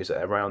then, because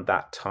around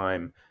that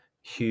time,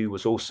 Hugh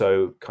was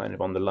also kind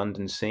of on the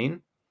London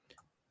scene.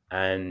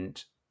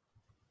 And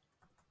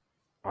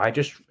I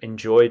just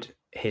enjoyed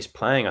his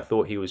playing. I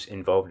thought he was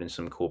involved in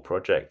some cool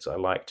projects. I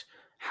liked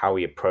how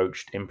he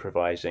approached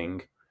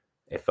improvising.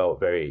 It felt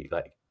very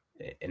like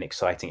an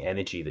exciting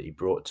energy that he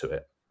brought to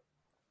it.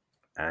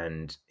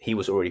 And he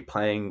was already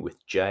playing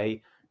with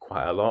Jay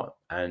quite a lot.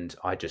 And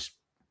I just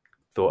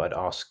thought I'd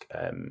ask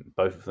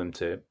both of them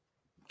to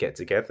get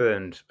together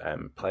and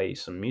play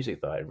some music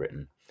that I'd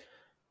written.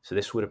 So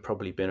this would have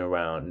probably been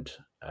around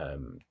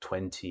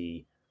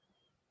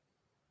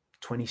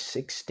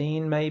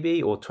 2016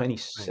 maybe, or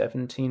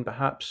 2017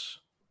 perhaps.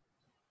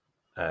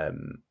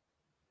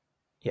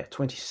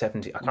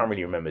 2017. I can't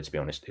really remember, to be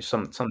honest. It's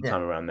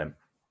sometime around then.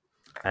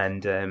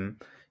 And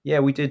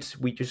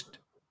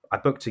I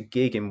booked a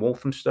gig in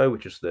Walthamstow,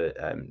 which was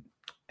the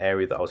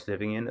area that I was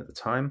living in at the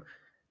time,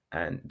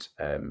 and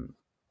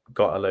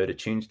got a load of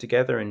tunes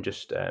together, and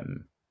just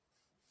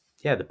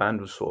the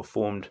band was sort of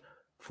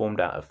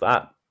formed out of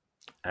that.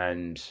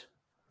 And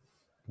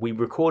we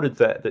recorded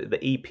the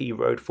EP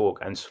Road Fork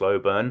and Slow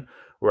Burn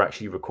were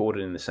actually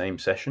recorded in the same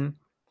session.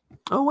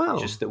 Oh wow!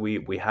 Just that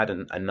we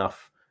hadn't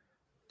enough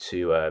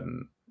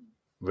to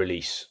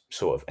release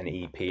sort of an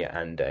EP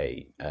and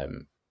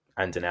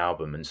an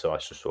album, and so I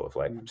just sort of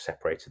like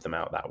separated them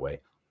out that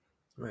way.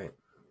 Right.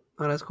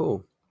 Oh, that's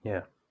cool.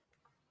 Yeah.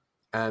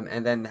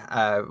 And then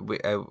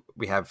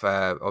we have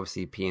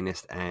obviously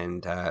pianist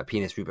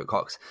Rupert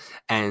Cox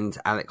and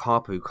Alec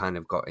Harper, who kind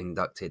of got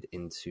inducted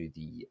into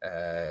the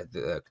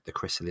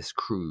Chrysalis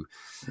crew.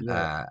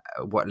 Yeah.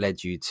 What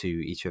led you to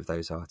each of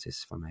those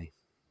artists, if I may?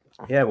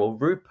 Yeah, well,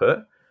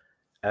 Rupert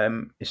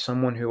is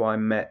someone who I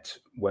met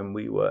when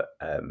we were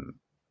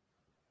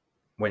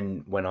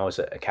when I was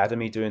at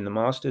Academy doing the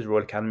Masters,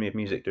 Royal Academy of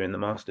Music doing the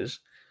Masters,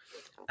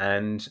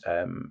 and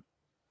I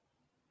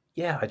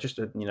just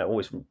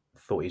always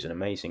thought he's an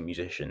amazing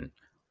musician,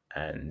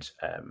 and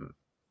I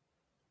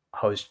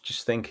was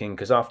just thinking,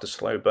 because after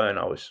Slow Burn,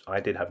 I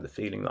did have the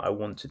feeling that I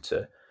wanted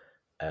to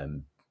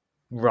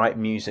write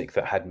music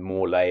that had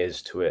more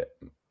layers to it.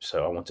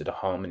 So I wanted a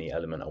harmony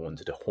element, I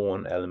wanted a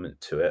horn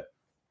element to it,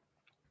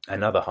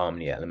 another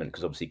harmony element,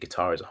 because obviously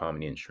guitar is a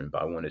harmony instrument,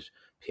 but I wanted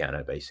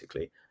piano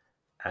basically.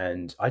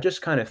 And I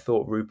just kind of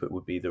thought Rupert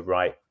would be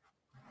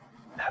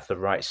have the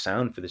right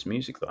sound for this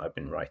music that I've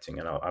been writing,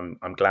 and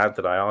I'm glad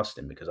that I asked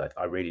him, because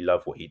I really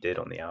love what he did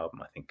on the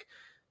album. I think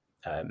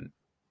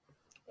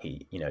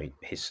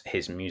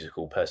his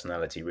musical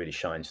personality really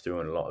shines through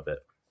in a lot of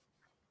it.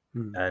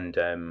 And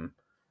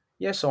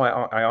so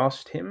I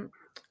asked him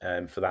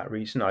for that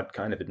reason. I'd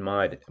kind of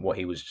admired what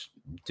he was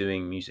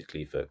doing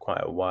musically for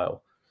quite a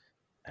while.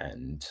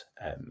 And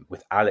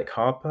with Alec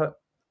Harper,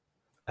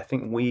 I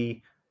think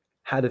we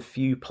had a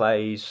few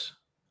plays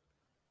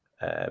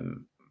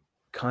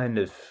kind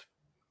of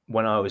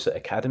when I was at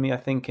Academy, I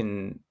think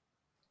between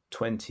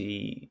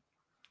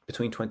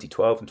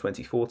 2012 and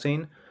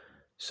 2014.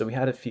 So we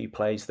had a few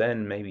plays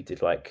then, maybe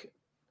did like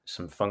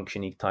some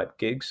function-y type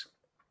gigs.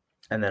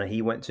 And then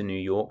he went to New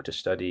York to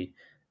study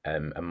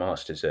a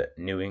master's at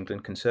New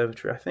England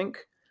Conservatory, I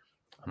think.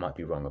 I might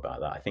be wrong about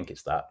that. I think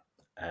it's that.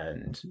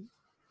 And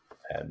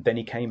then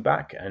he came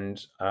back,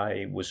 and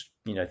I was,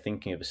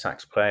 thinking of a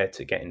sax player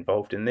to get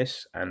involved in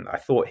this. And I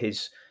thought he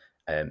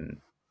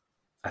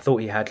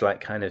had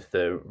like kind of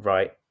the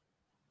right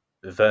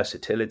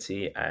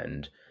versatility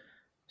and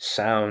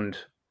sound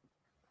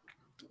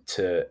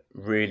to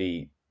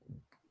really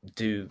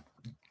do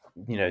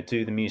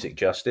the music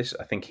justice.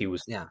 I think he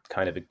was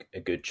kind of a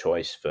good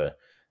choice for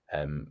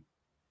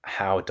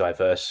how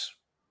diverse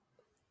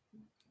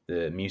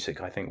the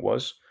music, I think,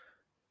 was,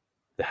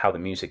 how the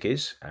music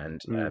is. And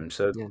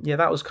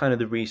that was kind of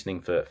the reasoning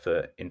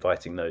for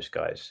inviting those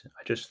guys.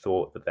 I just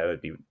thought that there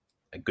would be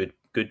a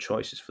good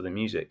choices for the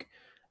music.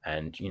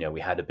 And,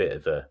 we had a bit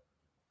of a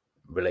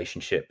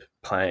relationship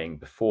playing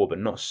before, but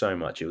not so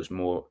much. It was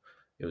more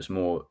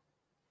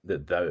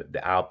that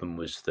the album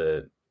was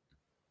the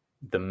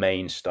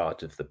main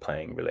start of the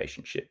playing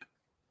relationship.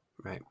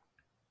 Right.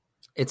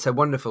 It's a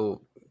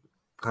wonderful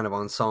kind of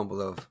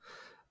ensemble of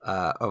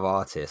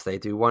artists. They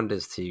do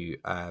wonders to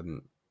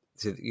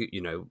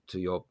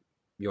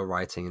your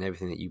writing and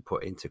everything that you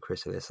put into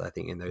Chrysalis. I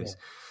think in those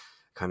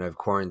kind of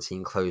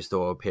quarantine closed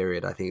door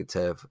period, I think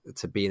to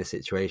be in a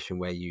situation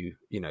where I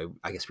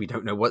guess we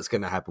don't know what's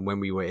going to happen when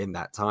we were in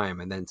that time,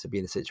 and then to be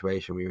in a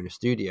situation where you're in a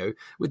studio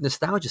with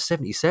Nostalgia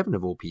 77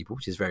 of all people,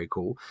 which is very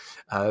cool.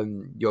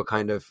 You're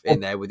kind of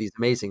in there with these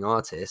amazing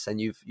artists, and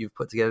you've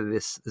put together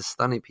this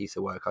stunning piece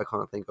of work. I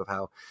can't think of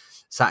how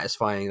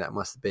satisfying that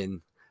must have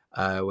been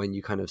when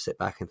you kind of sit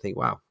back and think,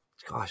 wow,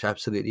 gosh,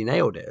 absolutely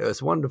nailed it. It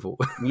was wonderful.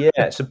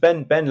 Yeah. So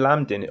Ben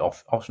Lambdin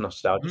off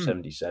Nostalgia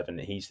 77.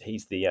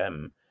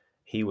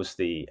 He was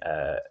the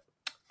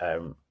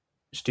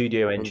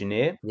studio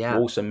engineer, who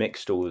also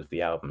mixed all of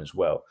the album as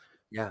well.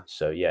 Yeah.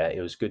 So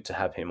it was good to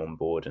have him on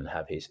board and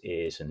have his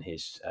ears and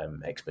his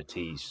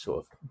expertise sort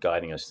of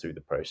guiding us through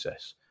the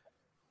process.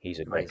 He's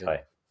a great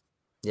guy.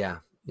 Yeah,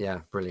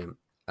 brilliant.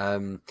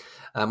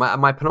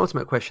 My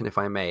penultimate question, if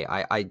I may,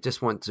 I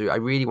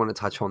really want to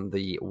touch on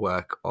the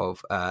work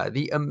of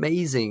the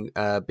amazing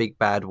Big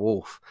Bad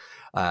Wolf,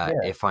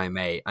 if I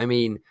may. I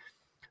mean,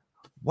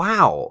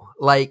 wow,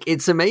 like,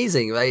 it's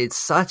amazing. Like, it's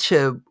such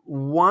a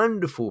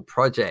wonderful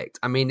project.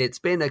 I mean, it's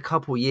been a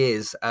couple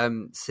years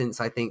since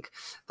I think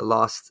the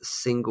last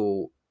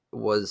single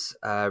was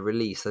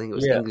released. I think it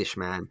was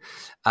Englishman.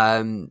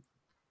 How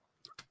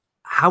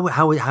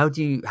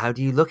do you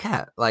look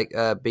at like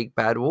Big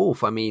Bad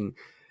Wolf? I mean,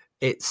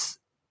 it's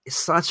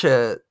such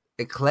a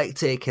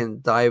eclectic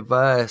and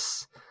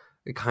diverse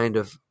kind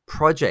of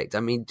project. I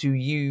mean,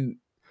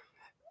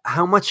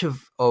 how much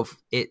of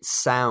its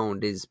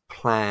sound is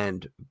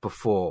planned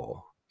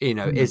before?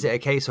 Is it a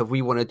case of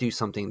we want to do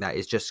something that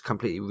is just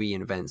completely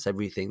reinvents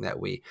everything that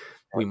we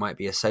might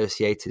be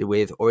associated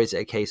with, or is it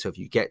a case of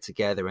you get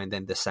together and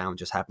then the sound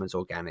just happens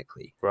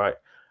organically? Right.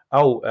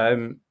 Oh,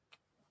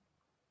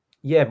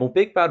 yeah. Well,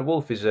 Big Bad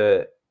Wolf is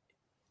a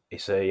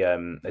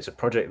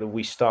project that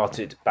we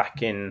started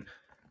back in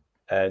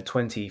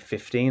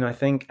 2015, I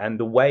think, and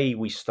the way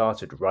we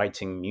started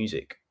writing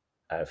music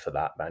for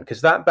that band,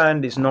 because that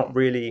band is not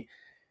really,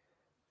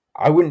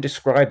 I wouldn't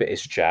describe it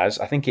as jazz.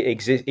 I think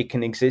it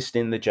can exist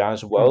in the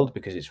jazz world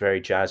because it's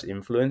very jazz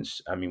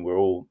influenced. I mean, we've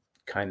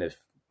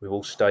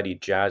all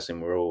studied jazz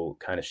and we're all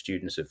kind of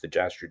students of the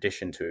jazz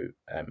tradition to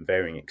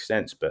varying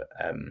extents, but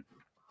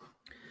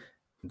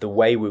the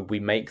way we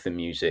make the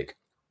music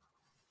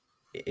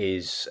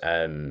is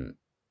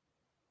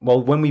well,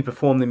 when we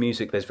perform the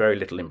music, there's very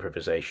little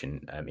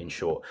improvisation, in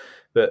short.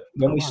 But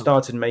when we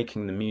started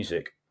making the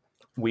music,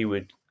 we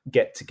would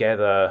get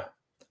together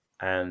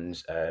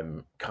and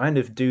kind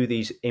of do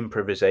these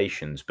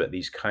improvisations, but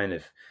these kind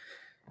of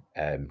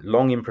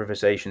long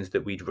improvisations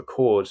that we'd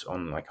record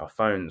on like our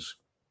phones.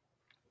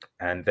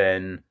 And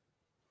then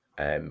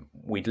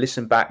we'd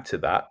listen back to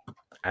that,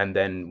 and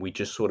then we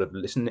just sort of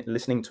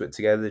listening to it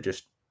together,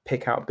 just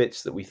pick out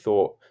bits that we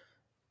thought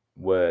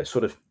were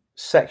sort of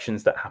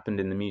sections that happened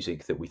in the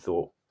music that we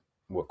thought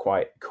were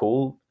quite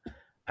cool,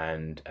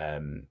 and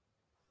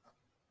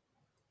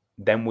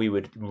then we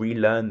would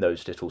relearn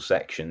those little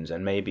sections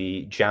and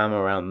maybe jam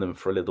around them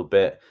for a little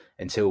bit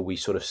until we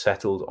sort of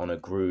settled on a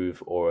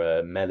groove or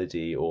a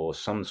melody or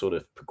some sort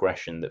of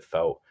progression that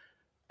felt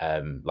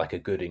like a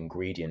good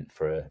ingredient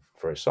for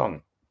a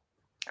song.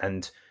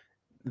 And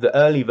the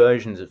early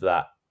versions of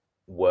that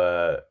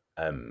were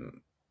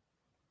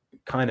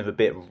kind of a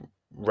bit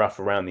rough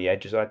around the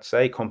edges, I'd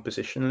say,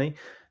 compositionally.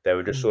 They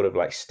were just sort of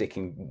like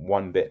sticking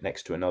one bit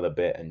next to another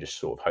bit and just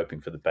sort of hoping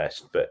for the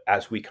best. But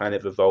as we kind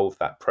of evolved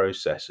that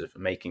process of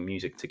making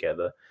music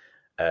together,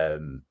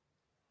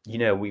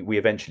 we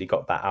eventually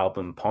got that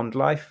album Pond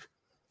Life.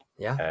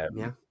 Yeah.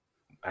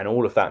 And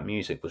all of that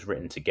music was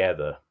written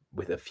together,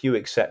 with a few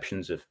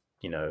exceptions of,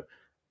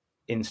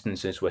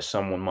 instances where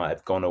someone might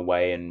have gone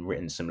away and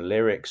written some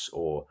lyrics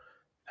or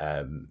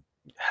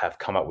have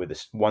come up with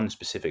this one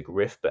specific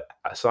riff. But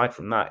aside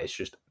from that, it's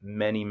just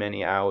many,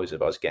 many hours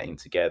of us getting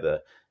together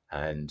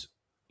and,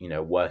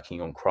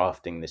 working on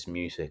crafting this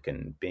music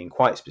and being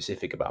quite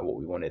specific about what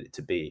we wanted it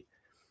to be.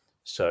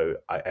 So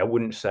I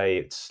wouldn't say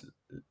it's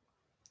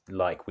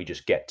like we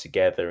just get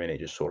together and it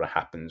just sort of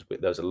happens.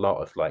 But there's a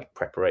lot of like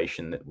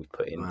preparation that we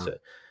put into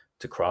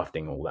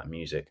crafting all that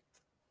music.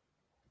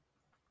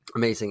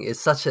 Amazing.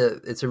 It's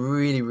a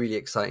really, really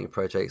exciting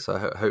project. So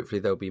hopefully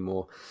there'll be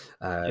more.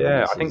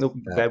 I think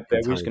there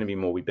is going to be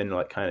more. We've been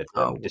like kind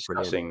of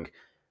discussing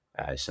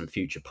some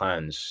future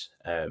plans.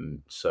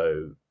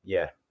 So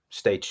yeah,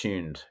 stay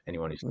tuned.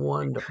 Anyone who's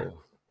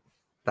wonderful.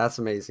 That's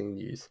amazing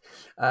news.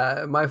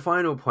 My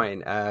final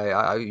point,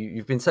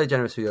 you've been so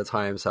generous with your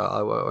time, so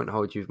I won't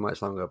hold you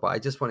much longer, but I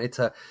just wanted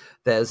to,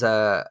 there's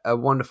a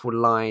wonderful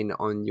line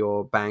on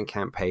your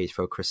Bandcamp page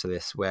for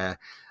Chrysalis where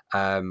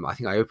I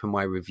think I opened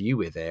my review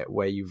with it,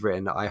 where you've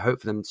written, I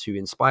hope for them to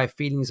inspire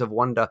feelings of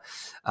wonder,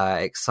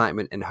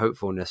 excitement and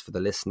hopefulness for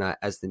the listener,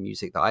 as the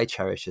music that I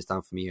cherish has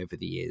done for me over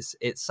the years.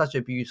 It's such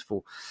a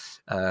beautiful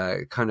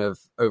kind of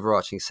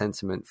overarching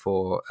sentiment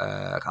for,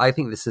 I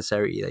think, the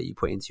sincerity that you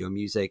put into your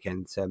music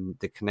and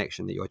the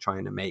connection that you're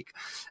trying to make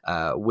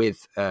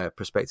with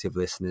prospective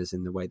listeners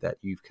in the way that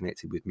you've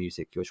connected with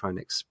music. You're trying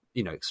to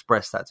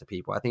express that to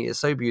people. I think it's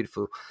so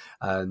beautiful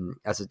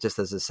as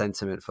a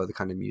sentiment for the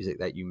kind of music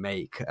that you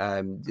make.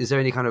 Is there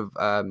any kind of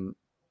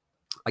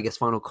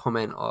final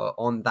comment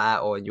on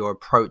that, or your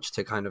approach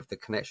to kind of the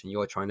connection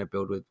you're trying to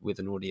build with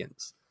an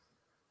audience?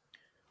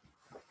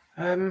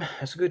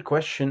 That's a good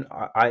question.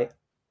 I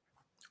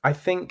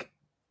think,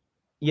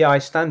 I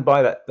stand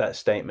by that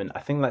statement. I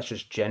think that's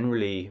just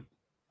generally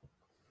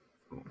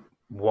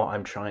what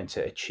I'm trying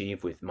to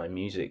achieve with my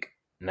music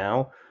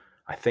now.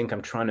 I think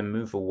I'm trying to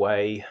move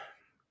away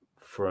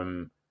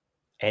from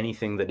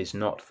anything that is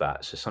not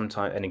that. So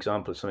sometimes an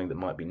example of something that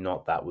might be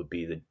not that would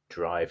be the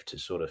drive to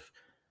sort of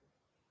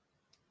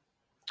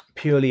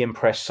purely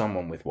impress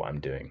someone with what I'm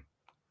doing.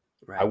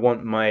 Right. I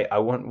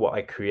want what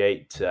I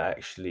create to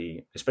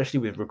actually, especially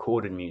with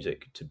recorded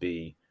music, to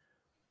be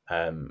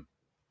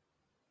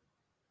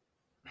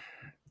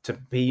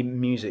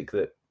music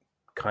that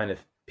kind of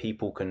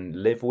people can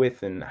live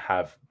with and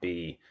have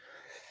be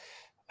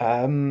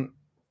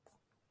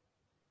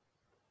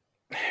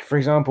for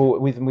example,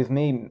 with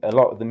me, a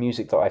lot of the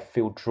music that I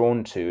feel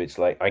drawn to, it's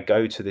like I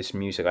go to this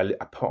music, I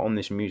put on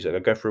this music, I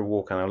go for a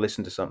walk and I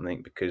listen to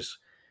something because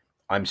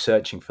I'm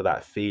searching for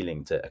that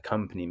feeling to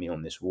accompany me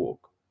on this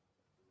walk,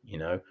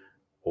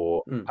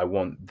 or I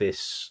want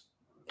this,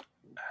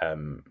 I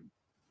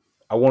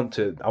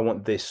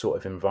want this sort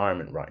of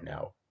environment right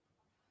now.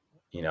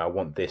 I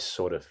want this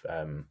sort of,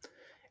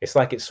 it's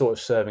like it's sort of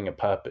serving a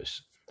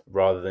purpose.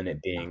 rather than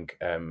it being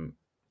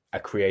a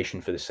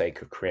creation for the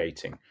sake of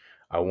creating.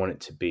 I want it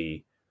to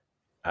be.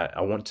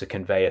 I want to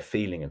convey a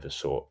feeling of a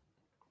sort.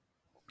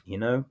 You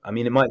know, I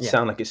mean, it might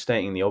sound like it's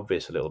stating the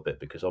obvious a little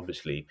bit, because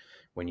obviously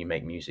when you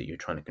make music, you're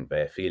trying to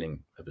convey a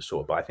feeling of a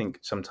sort. But I think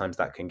sometimes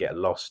that can get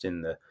lost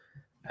in the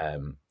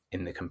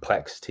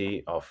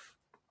complexity of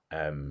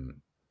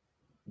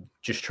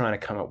just trying to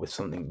come up with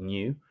something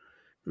new.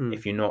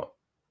 If you're not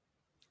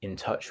in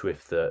touch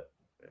with the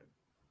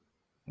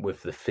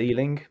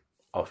feeling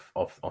of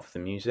the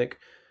music,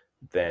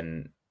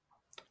 then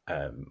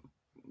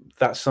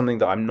that's something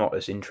that I'm not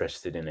as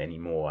interested in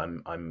anymore.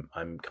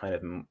 I'm kind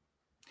of,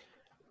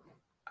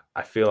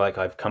 I feel like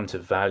I've come to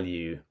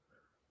value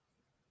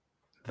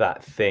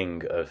that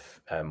thing of,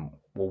 well,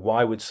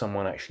 why would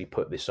someone actually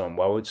put this on?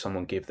 Why would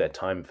someone give their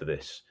time for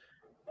this?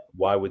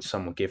 Why would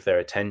someone give their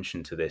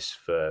attention to this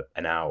for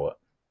an hour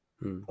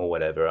or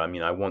whatever? I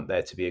mean, I want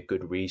there to be a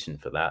good reason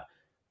for that.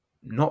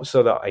 Not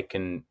so that I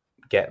can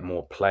get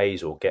more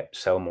plays or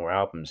sell more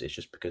albums. It's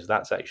just because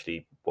that's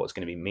actually what's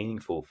going to be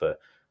meaningful for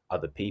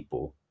other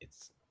people.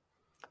 It's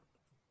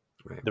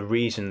the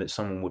reason that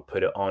someone would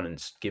put it on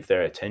and give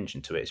their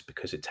attention to it is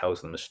because it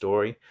tells them a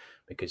story,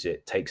 because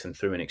it takes them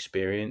through an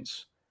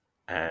experience.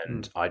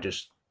 And I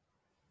guess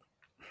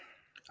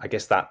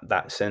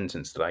that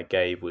sentence that I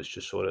gave was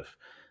just sort of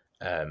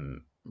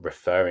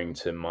referring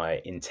to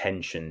my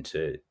intention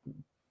to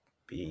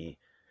be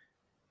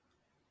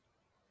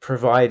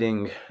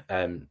providing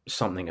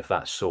something of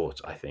that sort,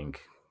 I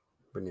think.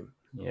 Brilliant.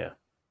 Yeah.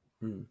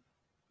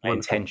 My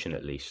intention,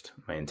 at least.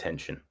 My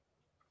intention.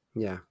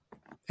 Yeah.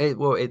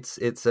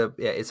 It's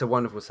a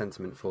wonderful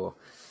sentiment for.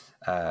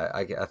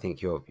 I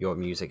think your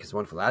music is a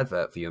wonderful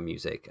advert for your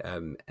music,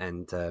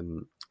 and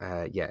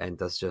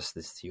does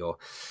justice to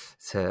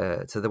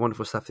the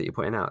wonderful stuff that you're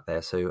putting out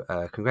there. So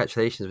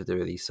congratulations with the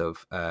release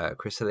of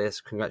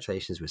Chrysalis.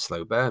 Congratulations with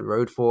Slow Burn,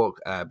 Road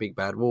Fork, Big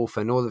Bad Wolf,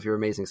 and all of your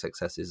amazing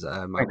successes.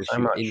 I wish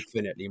you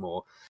infinitely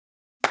more.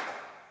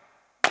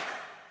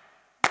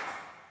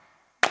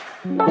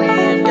 We've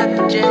got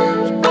the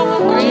gems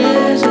going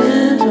crazy.